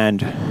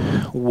 and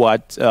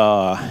what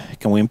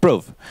can we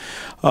improve?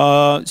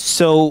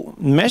 So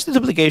mesh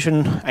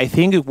duplication, I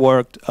think it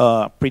worked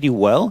pretty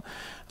well.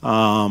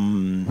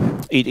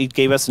 It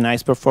gave us a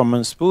nice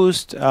performance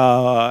boost.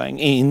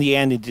 In the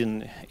end, it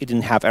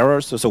didn't have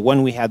errors. So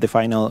when we had the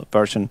final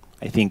version,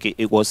 I think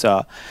it was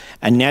a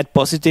net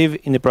positive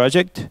in the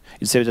project.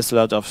 It saved us a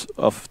lot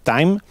of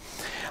time.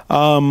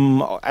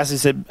 As I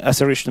said,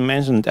 as originally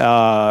mentioned,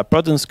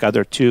 Proton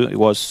Scatter 2, it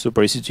was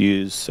super easy to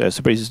use,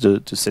 super easy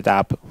to set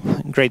up,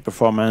 great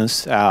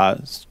performance.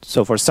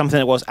 So for something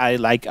that was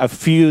like a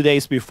few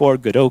days before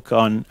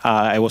GodotCon,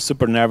 I was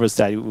super nervous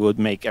that it would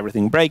make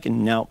everything break,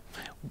 and now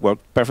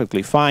worked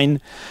perfectly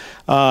fine.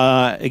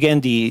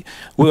 Again, we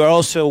were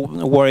also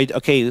worried.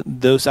 Okay,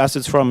 those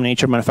assets from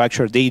nature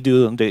manufacturer,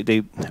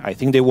 I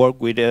think they work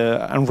with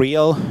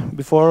Unreal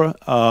before,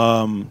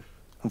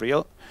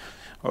 Unreal.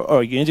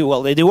 Or Unity.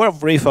 Well, they were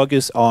very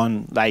focused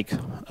on like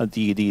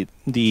the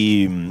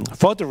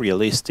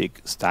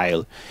photorealistic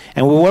style,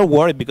 and we were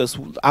worried because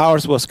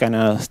ours was kind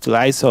of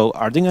stylized. So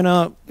are they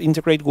gonna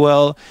integrate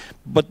well?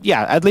 But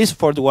yeah, at least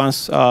for the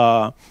ones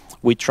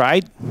we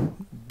tried,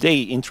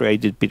 they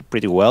integrated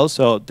pretty well.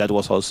 So that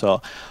was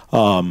also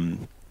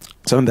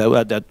some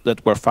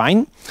that were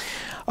fine.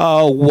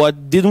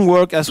 What didn't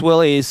work as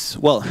well is,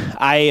 well,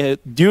 I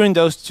during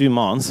those 2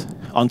 months,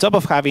 on top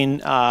of having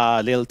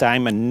little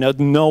time and not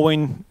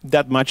knowing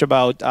that much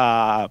about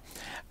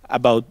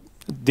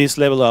this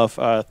level of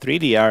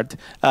 3D art,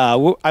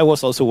 I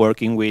was also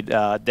working with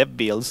dev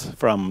builds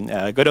from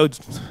Godot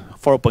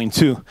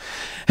 4.2.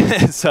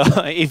 So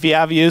if you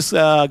have used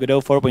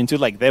Godot 4.2,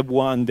 like dev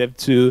 1, dev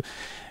 2,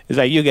 it's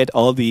like you get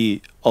all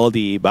the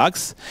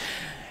bugs.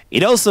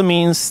 It also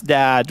means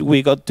that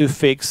we got to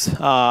fix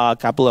a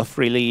couple of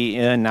really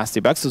nasty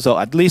bugs. So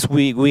at least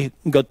we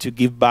got to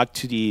give back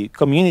to the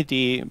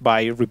community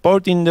by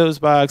reporting those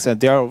bugs, and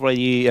they're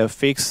already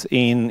fixed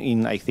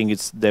in I think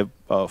it's the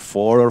 4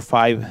 or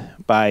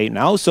 5 by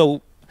now.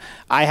 So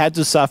I had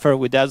to suffer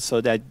with that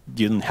so that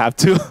you didn't have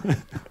to.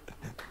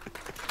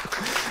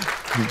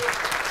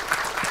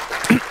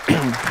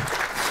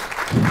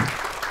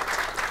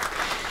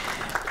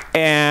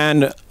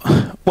 And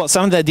well,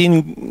 something that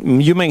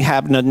you may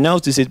have not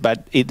noticed it,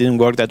 but it didn't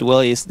work that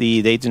well, is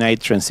the day-to-night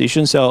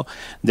transition. So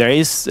there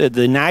is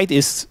the night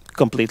is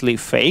completely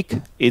fake.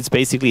 It's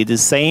basically the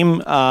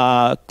same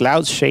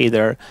cloud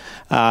shader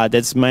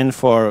that's meant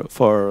for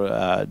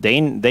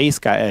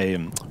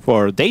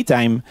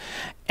daytime.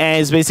 And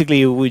it's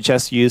basically, we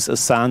just use a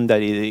sun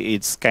that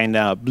it's kind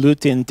of blue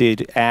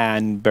tinted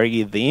and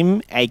very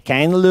dim. It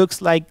kind of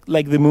looks like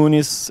the moon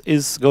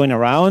is going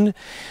around.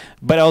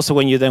 But also,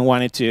 when you then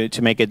want it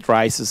to make it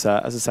rise as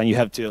a sun, you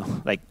have to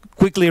like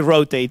quickly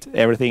rotate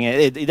everything.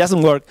 It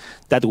doesn't work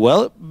that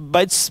well,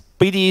 but it's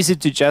pretty easy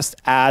to just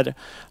add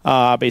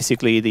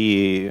basically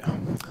the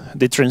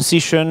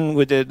transition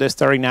with the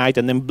starry night,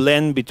 and then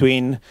blend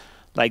between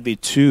like the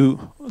two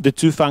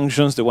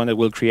functions, the one that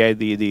will create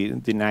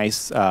the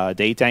nice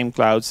daytime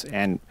clouds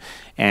and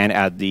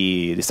add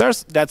the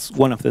stars. That's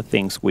one of the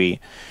things we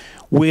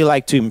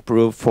like to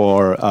improve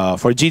for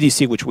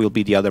GDC, which will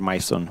be the other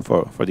milestone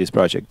for this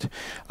project.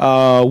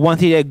 One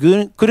thing I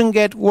couldn't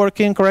get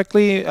working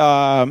correctly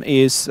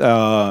is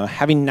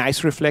having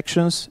nice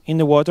reflections in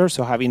the water,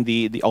 so having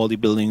all the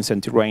buildings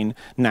and terrain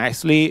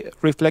nicely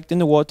reflect in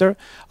the water.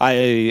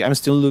 I'm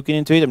still looking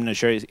into it. I'm not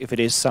sure if it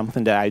is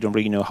something that I don't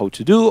really know how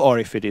to do, or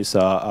if it is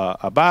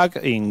a bug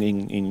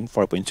in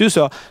 4.2.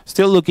 So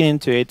still looking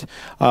into it.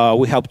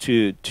 We hope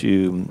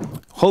to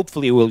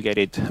hopefully we'll get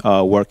it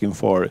working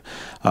for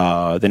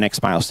the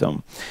next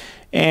milestone.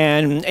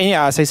 And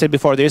yeah, as I said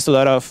before, there's a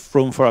lot of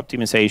room for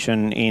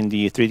optimization in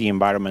the 3D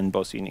environment,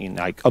 both in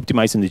like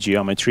optimizing the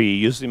geometry,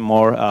 using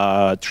more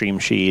trim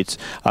sheets,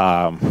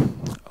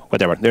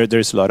 whatever.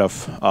 There's a lot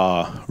of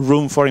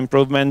room for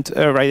improvement.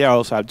 Right there, I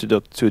also have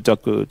to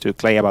talk to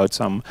Clay about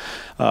some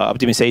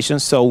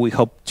optimizations. So we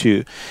hope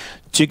to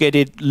get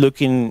it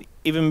looking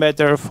even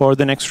better for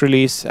the next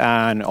release,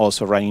 and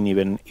also running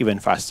even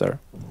faster.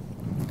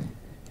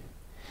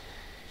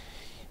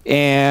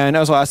 And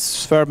also,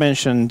 as Fer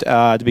mentioned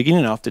at the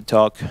beginning of the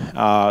talk,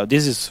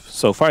 this is,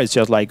 so far, it's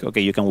just like, okay,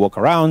 you can walk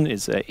around.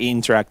 It's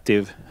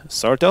interactive,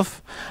 sort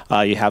of.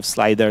 You have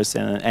sliders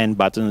and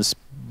buttons,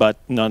 but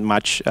not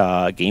much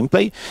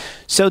gameplay.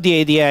 So the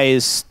idea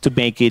is to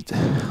make it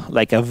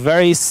like a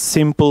very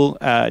simple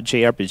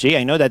JRPG.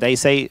 I know that I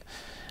say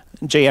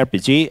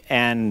JRPG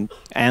and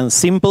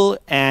simple,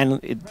 and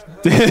it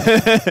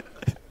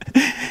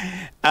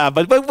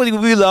but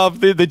we love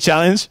the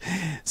challenge.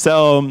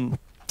 So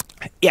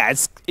yeah,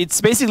 it's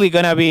basically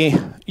gonna be,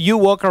 you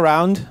walk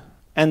around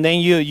and then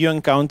you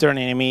encounter an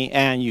enemy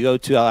and you go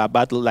to a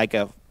battle, like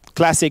a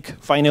classic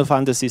Final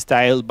Fantasy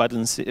style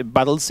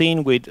battle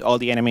scene with all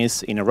the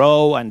enemies in a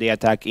row, and they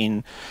attack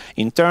in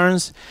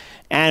turns.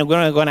 And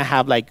we're gonna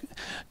have like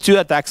 2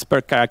 attacks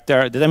per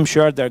character. That I'm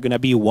sure they're gonna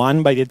be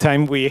 1 by the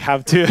time we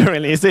have to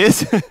release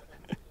this.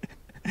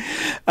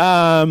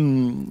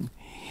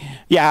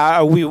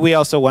 Yeah, we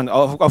also want,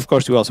 of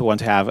course, we also want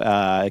to have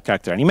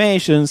character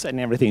animations and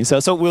everything. So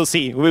we'll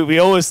see. We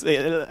always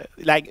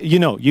like,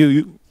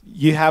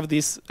 you have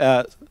this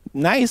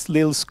nice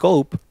little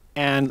scope,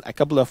 and a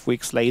couple of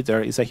weeks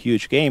later, it's a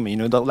huge game.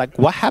 Like,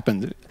 what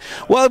happened?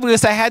 Well,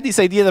 because I had this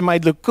idea that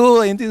might look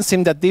cool, and it didn't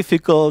seem that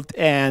difficult,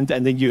 and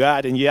then you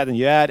add and you add and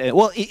you add. And,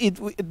 well,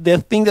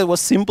 the thing that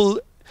was simple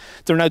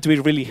turned out to be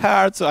really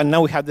hard. So, and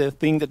now we have the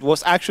thing that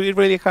was actually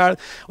really hard.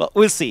 Well,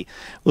 we'll see,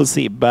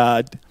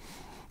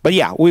 But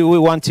yeah, we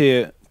want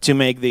to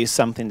make this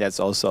something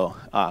that's also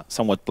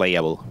somewhat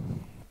playable.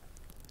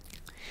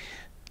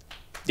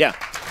 Yeah.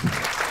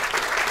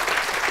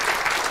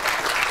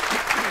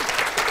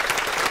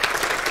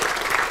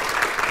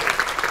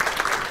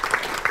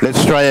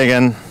 Let's try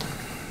again.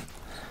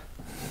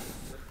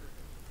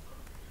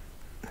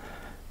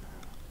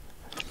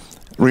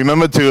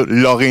 Remember to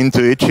log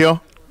into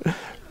Itch.io.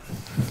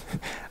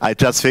 I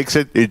just fixed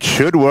it. It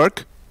should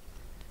work.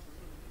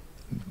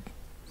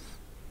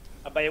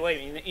 By the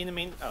way, in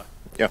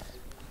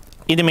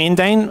the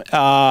meantime,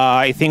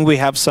 I think we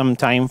have some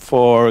time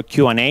for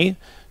Q&A.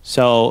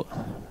 So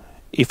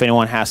if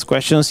anyone has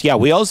questions, yeah,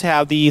 we also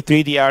have the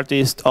 3D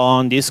artist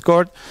on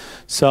Discord.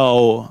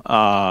 So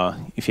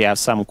if you have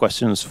some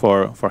questions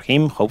for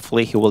him,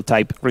 hopefully he will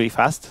type really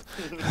fast.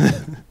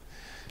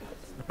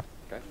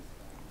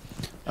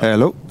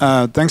 Hello.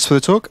 Thanks for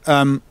the talk.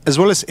 As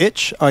well as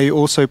itch, are you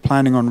also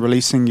planning on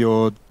releasing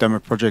your demo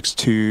projects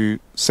to,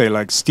 say,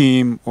 like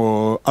Steam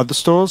or other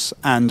stores,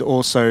 and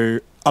also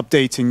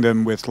updating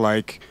them with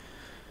like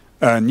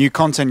new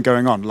content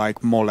going on,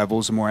 like more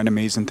levels and more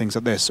enemies and things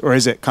like this? Or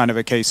is it kind of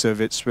a case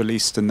of it's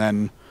released and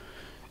then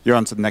you're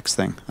on to the next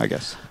thing, I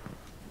guess?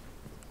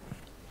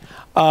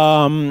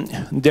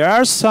 There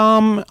are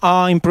some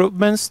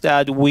improvements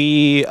that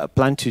we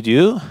plan to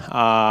do.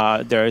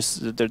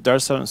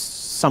 There's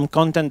some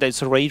content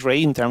that's already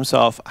ready in terms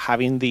of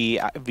having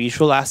the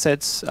visual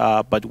assets,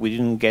 but we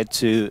didn't get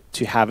to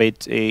have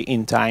it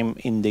in time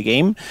in the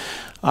game.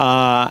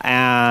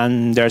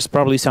 And there's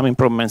probably some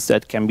improvements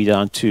that can be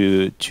done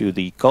to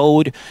the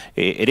code.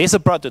 It is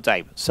a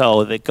prototype,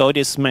 so the code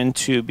is meant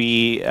to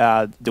be,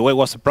 the way it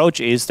was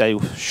approached is that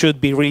it should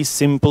be really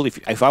simple.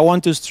 If I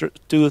want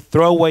to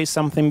throw away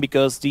something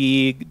because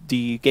the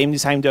game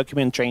design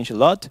document changed a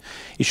lot,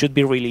 it should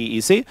be really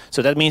easy.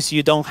 So that means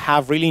you don't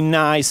have really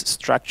nice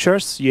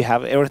structures. You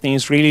have everything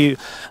is really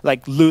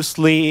like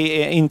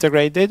loosely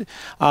integrated.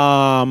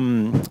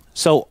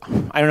 So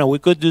I don't know, we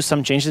could do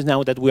some changes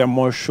now that we are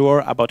more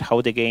sure about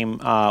how the game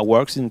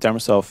works in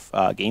terms of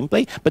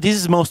gameplay. But this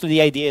is mostly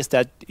the idea is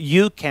that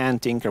you can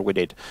tinker with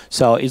it.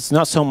 So it's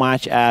not so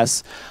much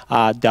as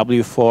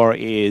W4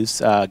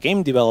 is a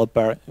game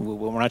developer.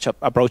 We're not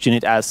approaching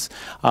it as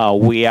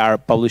we are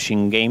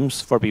publishing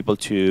games for people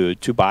to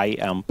buy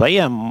and play.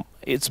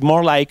 It's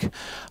more like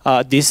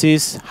this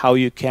is how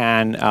you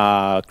can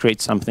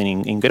create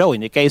something in Godot.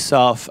 In the case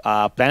of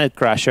Planet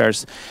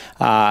Crashers,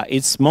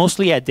 it's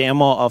mostly a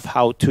demo of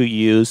how to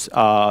use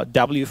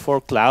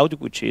W4 Cloud,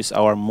 which is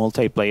our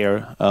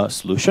multiplayer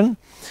solution.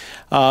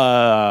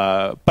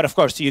 But of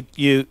course,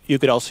 you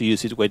could also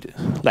use it with,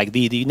 like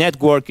the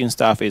networking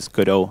stuff is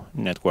Godot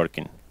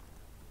networking.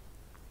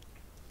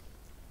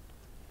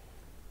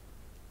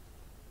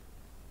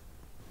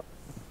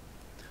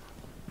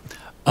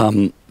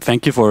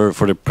 Thank you for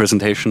the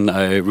presentation.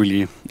 I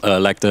really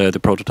like the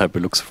prototype.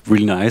 It looks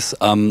really nice.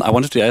 I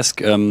wanted to ask,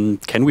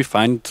 can we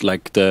find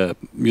like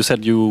you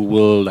said you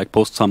will like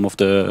post some of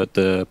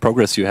the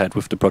progress you had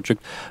with the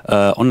project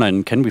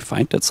online. Can we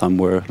find that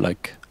somewhere,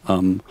 like,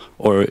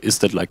 or is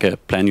that like a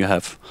plan you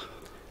have?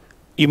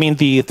 You mean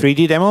the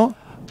 3D demo?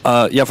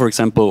 Yeah, for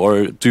example,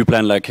 or do you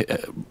plan like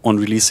on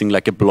releasing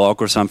like a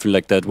blog or something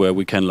like that where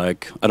we can,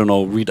 like, I don't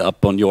know, read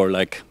up on your,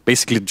 like,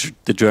 basically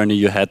the journey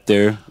you had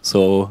there?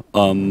 So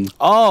that's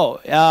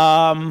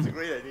a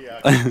great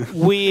idea.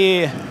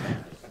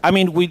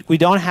 we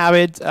don't have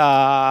it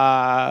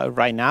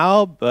right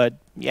now, but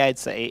yeah,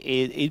 it's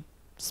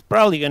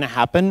probably going to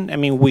happen. I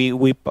mean,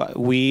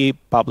 we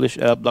publish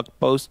a blog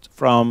post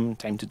from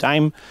time to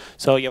time.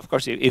 So yeah, of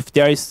course, if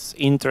there is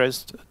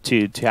interest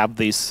to have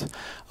this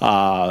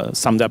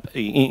summed up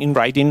in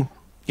writing,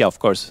 yeah, of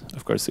course,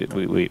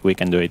 we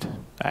can do it.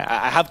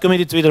 I have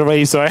committed to it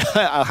already, so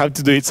I'll have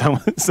to do it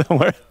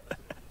somewhere.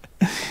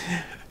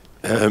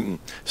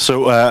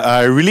 So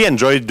I really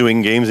enjoyed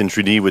doing games in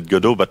 3D with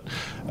Godot, but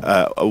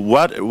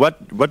what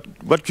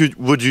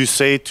would you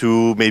say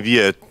to maybe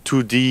a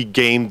 2D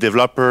game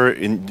developer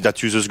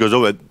that uses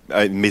Godot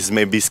is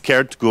maybe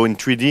scared to go in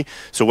 3D?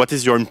 So what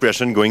is your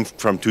impression going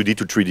from 2D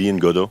to 3D in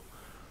Godot?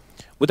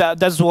 Well,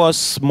 that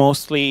was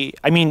mostly,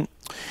 I mean,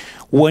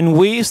 when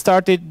we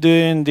started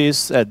doing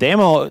this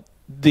demo,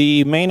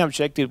 the main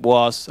objective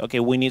was, okay,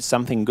 we need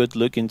something good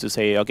looking to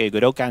say, okay,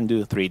 Godot can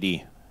do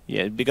 3D.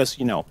 Yeah, because,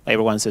 you know,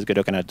 everyone says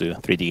Godot cannot do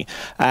 3D.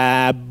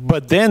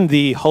 But then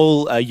the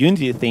whole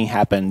Unity thing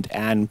happened,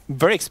 and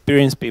very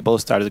experienced people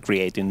started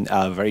creating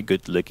very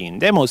good-looking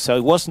demos.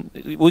 So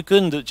we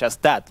couldn't do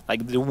just that.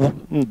 Like,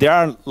 there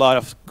are a lot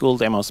of cool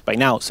demos by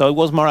now. So it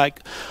was more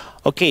like,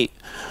 okay,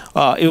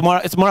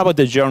 it's more about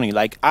the journey.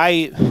 Like,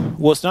 I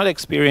was not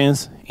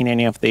experienced in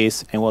any of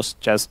this. It was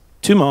just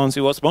 2 months.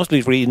 It was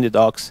mostly reading the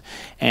docs,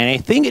 and I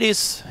think it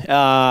is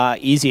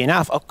easy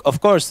enough. Of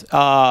course,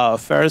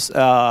 first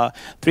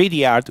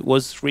 3D art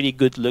was really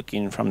good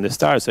looking from the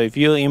start. So if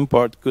you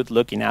import good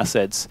looking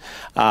assets,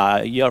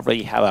 you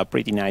already have a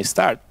pretty nice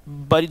start.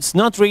 But it's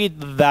not really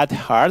that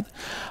hard.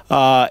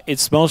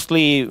 It's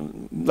mostly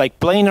like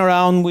playing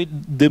around with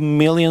the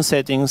million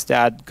settings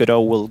that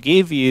Godot will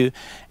give you,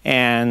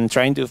 and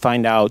trying to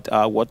find out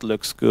what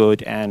looks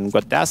good and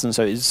what doesn't.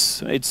 So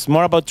it's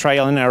more about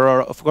trial and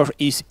error. Of course,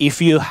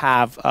 if you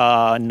have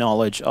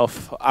knowledge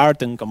of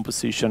art and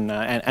composition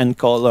and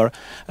color,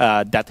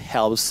 that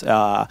helps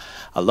a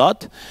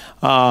lot.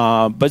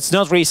 But it's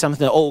not really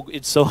something that, oh,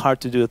 it's so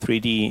hard to do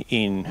 3D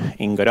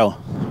in Godot.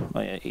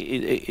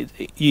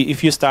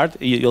 If you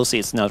start, you'll see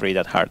it's not really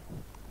that hard.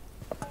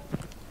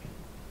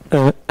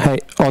 Hi,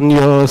 on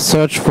your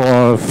search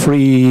for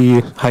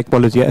free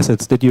high-quality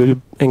assets, did you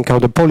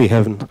encounter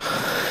Polyheaven?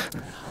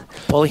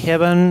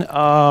 Polyheaven?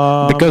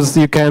 Because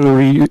you can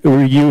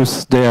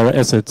reuse their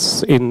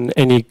assets in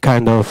any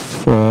kind of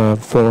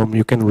form.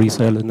 You can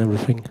resell and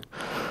everything.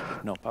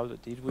 No, Pablo,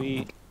 did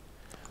we?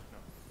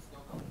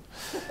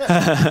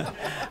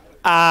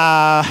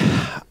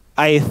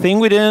 I think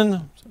we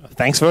didn't.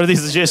 Thanks for the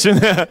suggestion.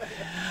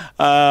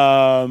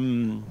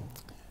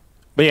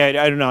 But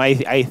yeah, I don't know.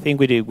 I think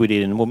we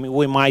didn't.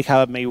 We might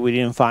have. Maybe we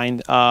didn't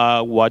find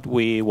what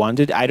we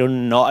wanted. I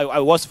don't know. I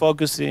was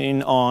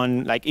focusing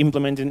on like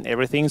implementing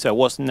everything, so I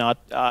was not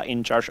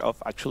in charge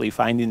of actually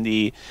finding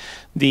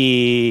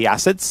the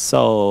assets.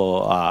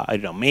 So I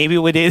don't know. Maybe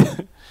we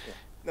did.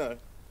 No,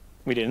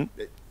 we didn't.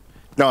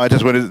 No, I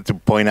just wanted to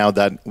point out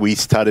that we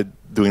started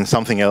doing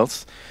something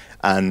else,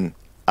 and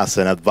as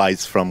an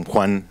advice from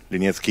Juan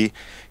Linietsky,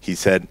 he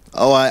said,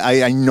 "Oh,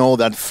 I know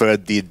that Fer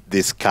did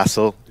this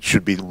castle. It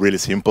should be really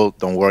simple.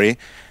 Don't worry."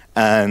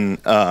 And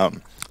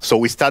so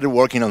we started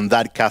working on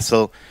that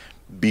castle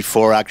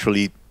before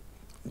actually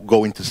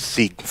going to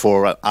seek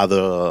for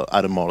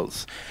other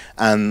models.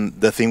 And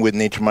the thing with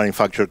Nature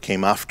Manufacture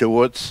came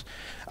afterwards.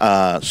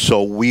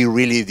 So we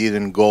really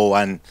didn't go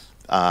and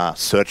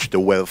search the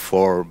web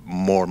for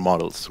more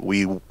models.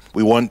 We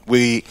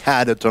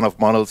had a ton of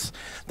models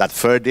that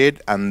Fer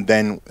did, and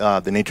then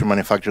the Nature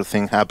Manufacture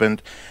thing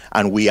happened,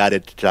 and we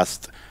added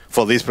just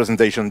for this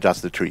presentation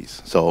just the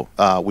trees. So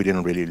we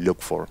didn't really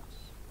look for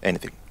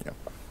anything.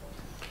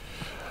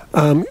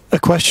 Yeah. A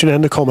question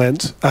and a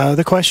comment.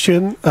 The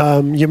question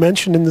you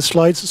mentioned in the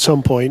slides at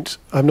some point.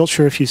 I'm not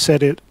sure if you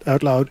said it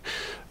out loud.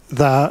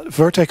 That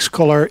vertex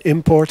color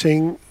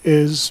importing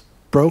is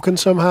broken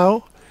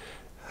somehow.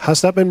 Has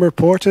that been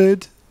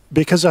reported?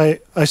 Because I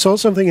saw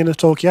something in a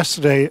talk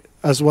yesterday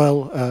as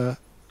well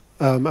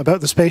about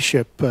the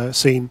spaceship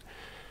scene.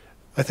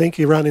 I think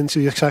you ran into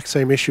the exact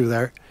same issue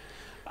there.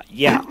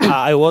 Yeah,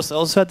 I was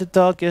also at the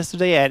talk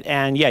yesterday,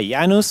 and yeah,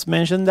 Janus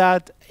mentioned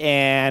that,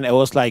 and I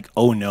was like,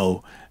 oh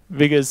no,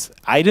 because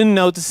I didn't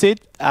notice it,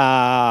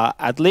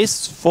 at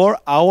least for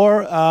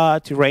our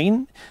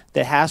terrain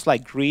that has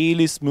like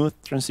really smooth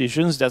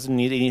transitions, doesn't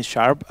need any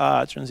sharp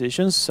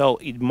transitions, so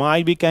it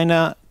might be kind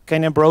of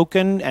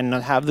broken and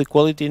not have the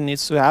quality it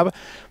needs to have,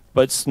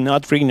 but it's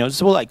not really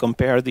noticeable.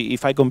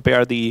 If I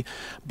compare the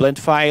blend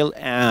file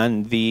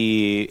and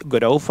the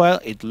Godot file,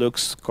 it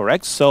looks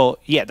correct. So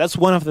yeah, that's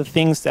one of the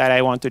things that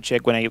I want to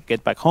check when I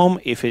get back home,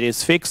 if it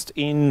is fixed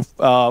in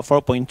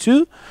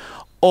 4.2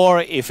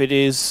 or if it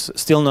is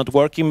still not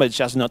working, but it's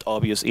just not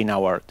obvious in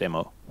our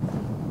demo.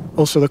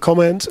 Also the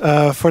comment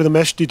for the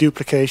mesh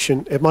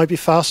deduplication, it might be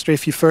faster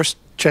if you first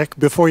check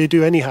before you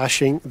do any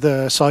hashing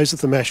the size of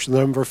the mesh, the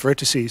number of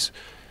vertices.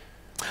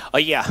 Oh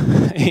yeah,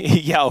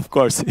 yeah, of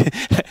course. There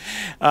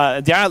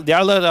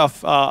are a lot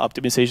of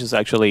optimizations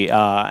actually,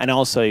 and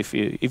also if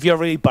you're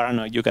really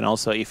paranoid, you can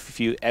also, if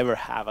you ever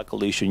have a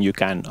collision, you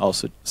can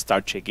also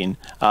start checking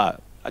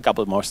a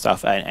couple more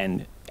stuff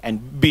and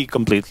be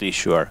completely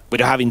sure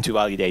without having to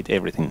validate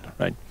everything,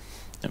 right?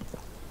 Yeah.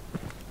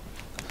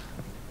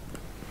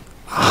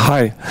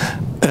 Hi,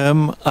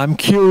 I'm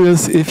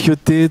curious if you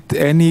did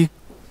any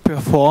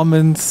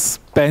performance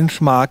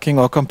benchmarking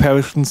or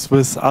comparisons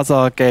with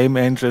other game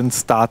engines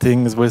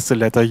starting with the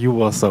letter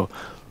U or so?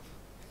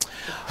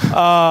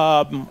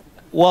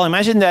 Well,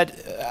 imagine that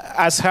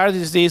as hard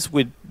as this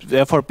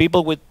for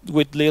people with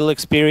little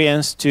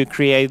experience to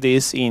create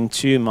this in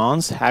 2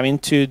 months, having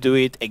to do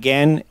it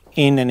again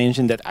in an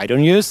engine that I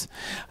don't use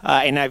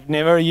and I've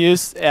never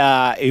used,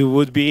 it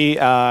would be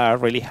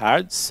really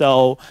hard.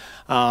 So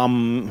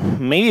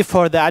maybe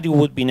for that it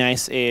would be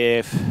nice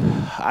if,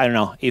 I don't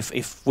know,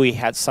 if we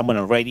had someone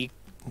already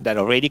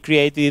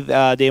created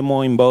a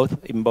demo in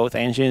both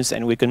engines,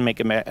 and we can make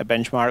a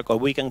benchmark, or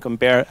we can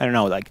compare, I don't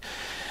know, like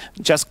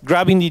just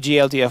grabbing the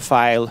GLTF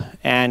file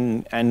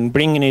and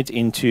bringing it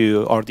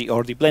into, or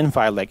the blend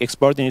file, like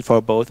exporting it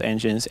for both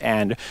engines,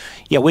 and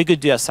yeah, we could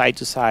do a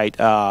side-to-side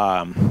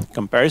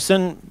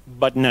comparison.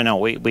 But no,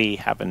 we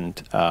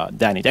haven't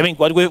done it. I mean,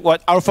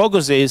 what our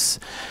focus is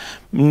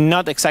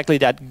not exactly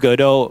that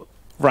Godot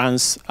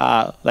runs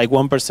like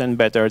 1%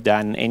 better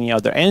than any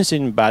other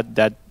engine, but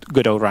that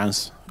Godot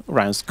runs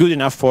good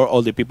enough for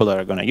all the people that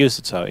are going to use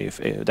it. So if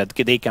that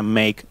they can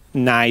make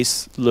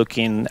nice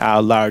looking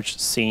large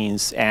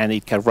scenes, and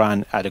it can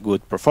run at a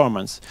good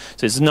performance.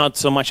 So it's not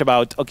so much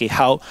about, okay,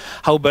 how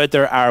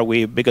better are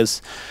we,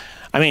 because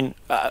I mean,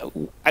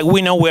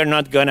 we know we're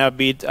not gonna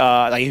beat,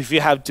 like if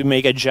you have to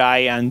make a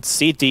giant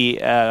city,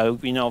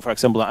 you know, for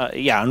example,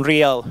 yeah,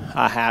 Unreal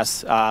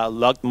has a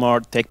lot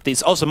more tech.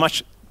 It's also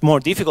much more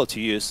difficult to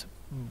use.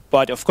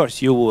 But of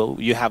course,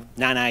 you have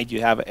Nanite,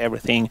 you have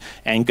everything,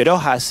 and Godot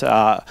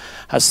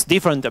has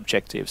different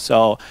objectives.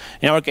 So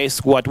in our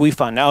case, what we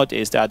found out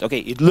is that, okay,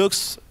 it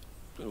looks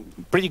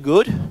pretty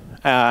good.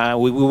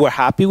 We were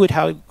happy with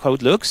how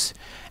it looks,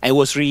 and it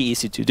was really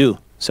easy to do.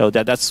 So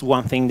that's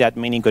one thing that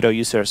many Godot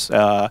users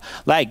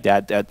like,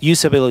 that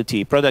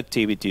usability,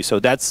 productivity. So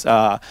that's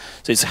so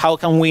it's how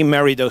can we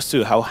marry those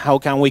two? How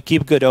can we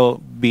keep Godot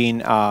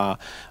being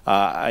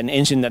an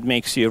engine that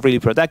makes you really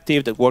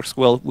productive, that works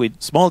well with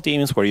small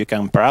teams, where you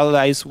can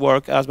parallelize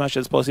work as much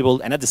as possible,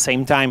 and at the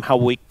same time,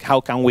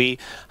 how can we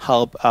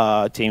help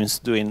teams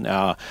doing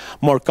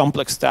more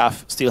complex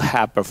stuff, still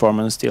have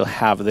performance, still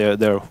have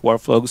their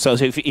workflow. So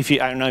if you,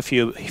 I don't know if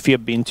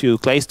you've been to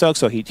Clay's talk,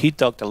 so he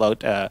talked a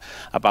lot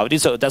about it.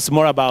 So that's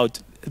more about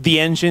the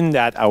engine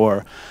than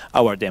our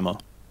demo.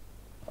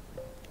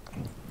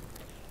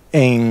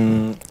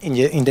 In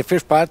the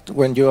first part,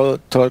 when you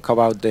talk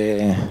about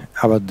the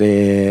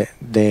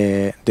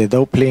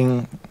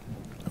doubling,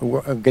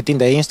 getting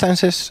the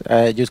instances,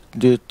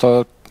 you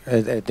talk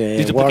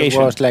the word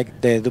was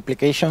like the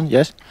duplication.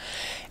 Yes.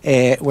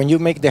 When you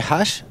make the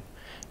hash,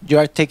 you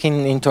are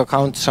taking into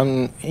account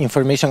some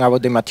information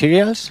about the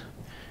materials.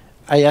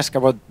 I ask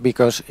about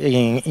because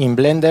in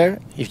Blender,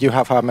 if you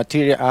have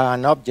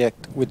an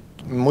object with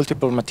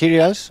multiple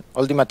materials,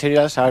 all the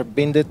materials are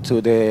binded to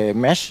the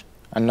mesh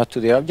and not to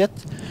the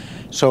object.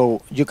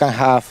 So you can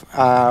have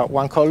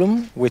one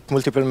column with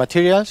multiple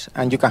materials,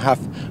 and you can have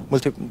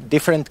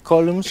different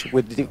columns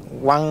with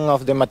one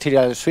of the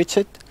materials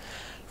switched.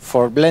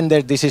 For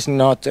Blender, this is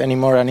not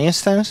anymore an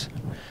instance,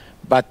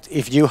 but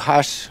if you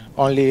hash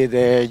only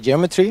the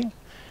geometry,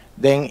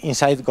 then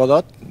inside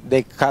Godot,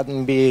 they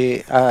can be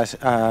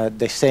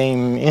the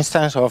same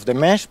instance of the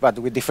mesh, but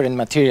with different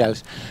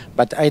materials.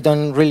 But I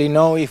don't really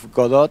know if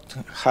Godot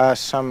has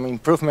some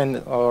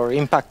improvement or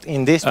impact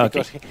in this,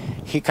 because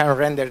he can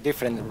render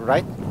different,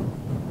 right?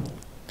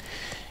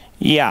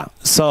 Yeah,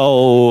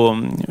 so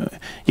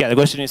yeah, the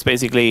question is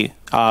basically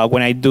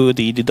when I do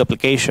the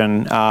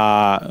duplication,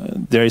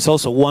 there is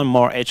also one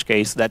more edge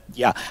case that,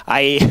 yeah,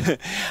 I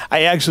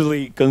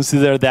actually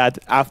consider that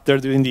after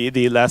doing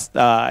the last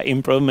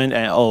improvement,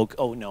 and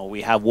oh no,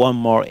 we have one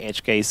more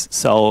edge case.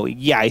 So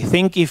yeah, I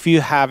think if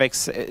you have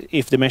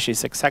if the mesh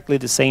is exactly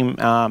the same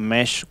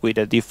mesh with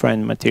a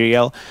different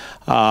material,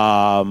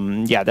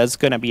 yeah, that's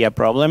gonna be a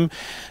problem.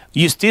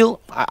 You still,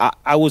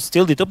 I would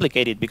still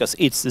deduplicate it because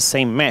it's the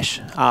same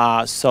mesh.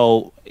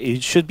 So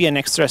it should be an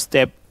extra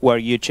step where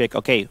you check,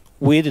 okay,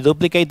 we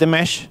deduplicate the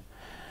mesh,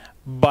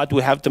 but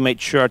we have to make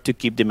sure to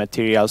keep the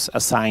materials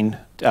assigned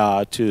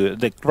to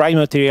the right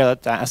material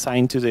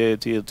assigned to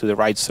the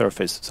right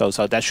surface. So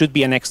that should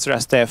be an extra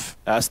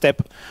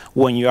step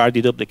when you are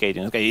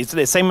deduplicating. Okay, it's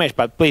the same mesh,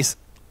 but please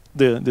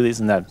do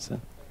this and that.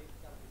 So.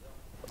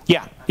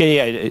 Yeah.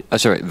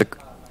 Sorry.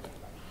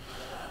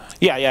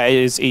 Yeah,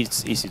 it's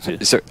easy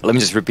to. So let me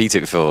just repeat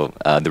it for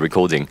the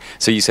recording.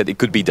 So you said it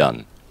could be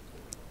done.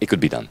 It could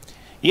be done.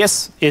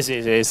 Yes,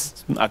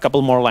 it's a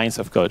couple more lines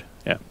of code.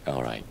 Yeah.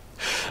 All right.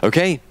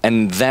 Okay,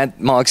 and that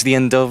marks the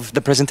end of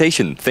the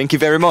presentation. Thank you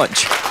very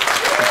much.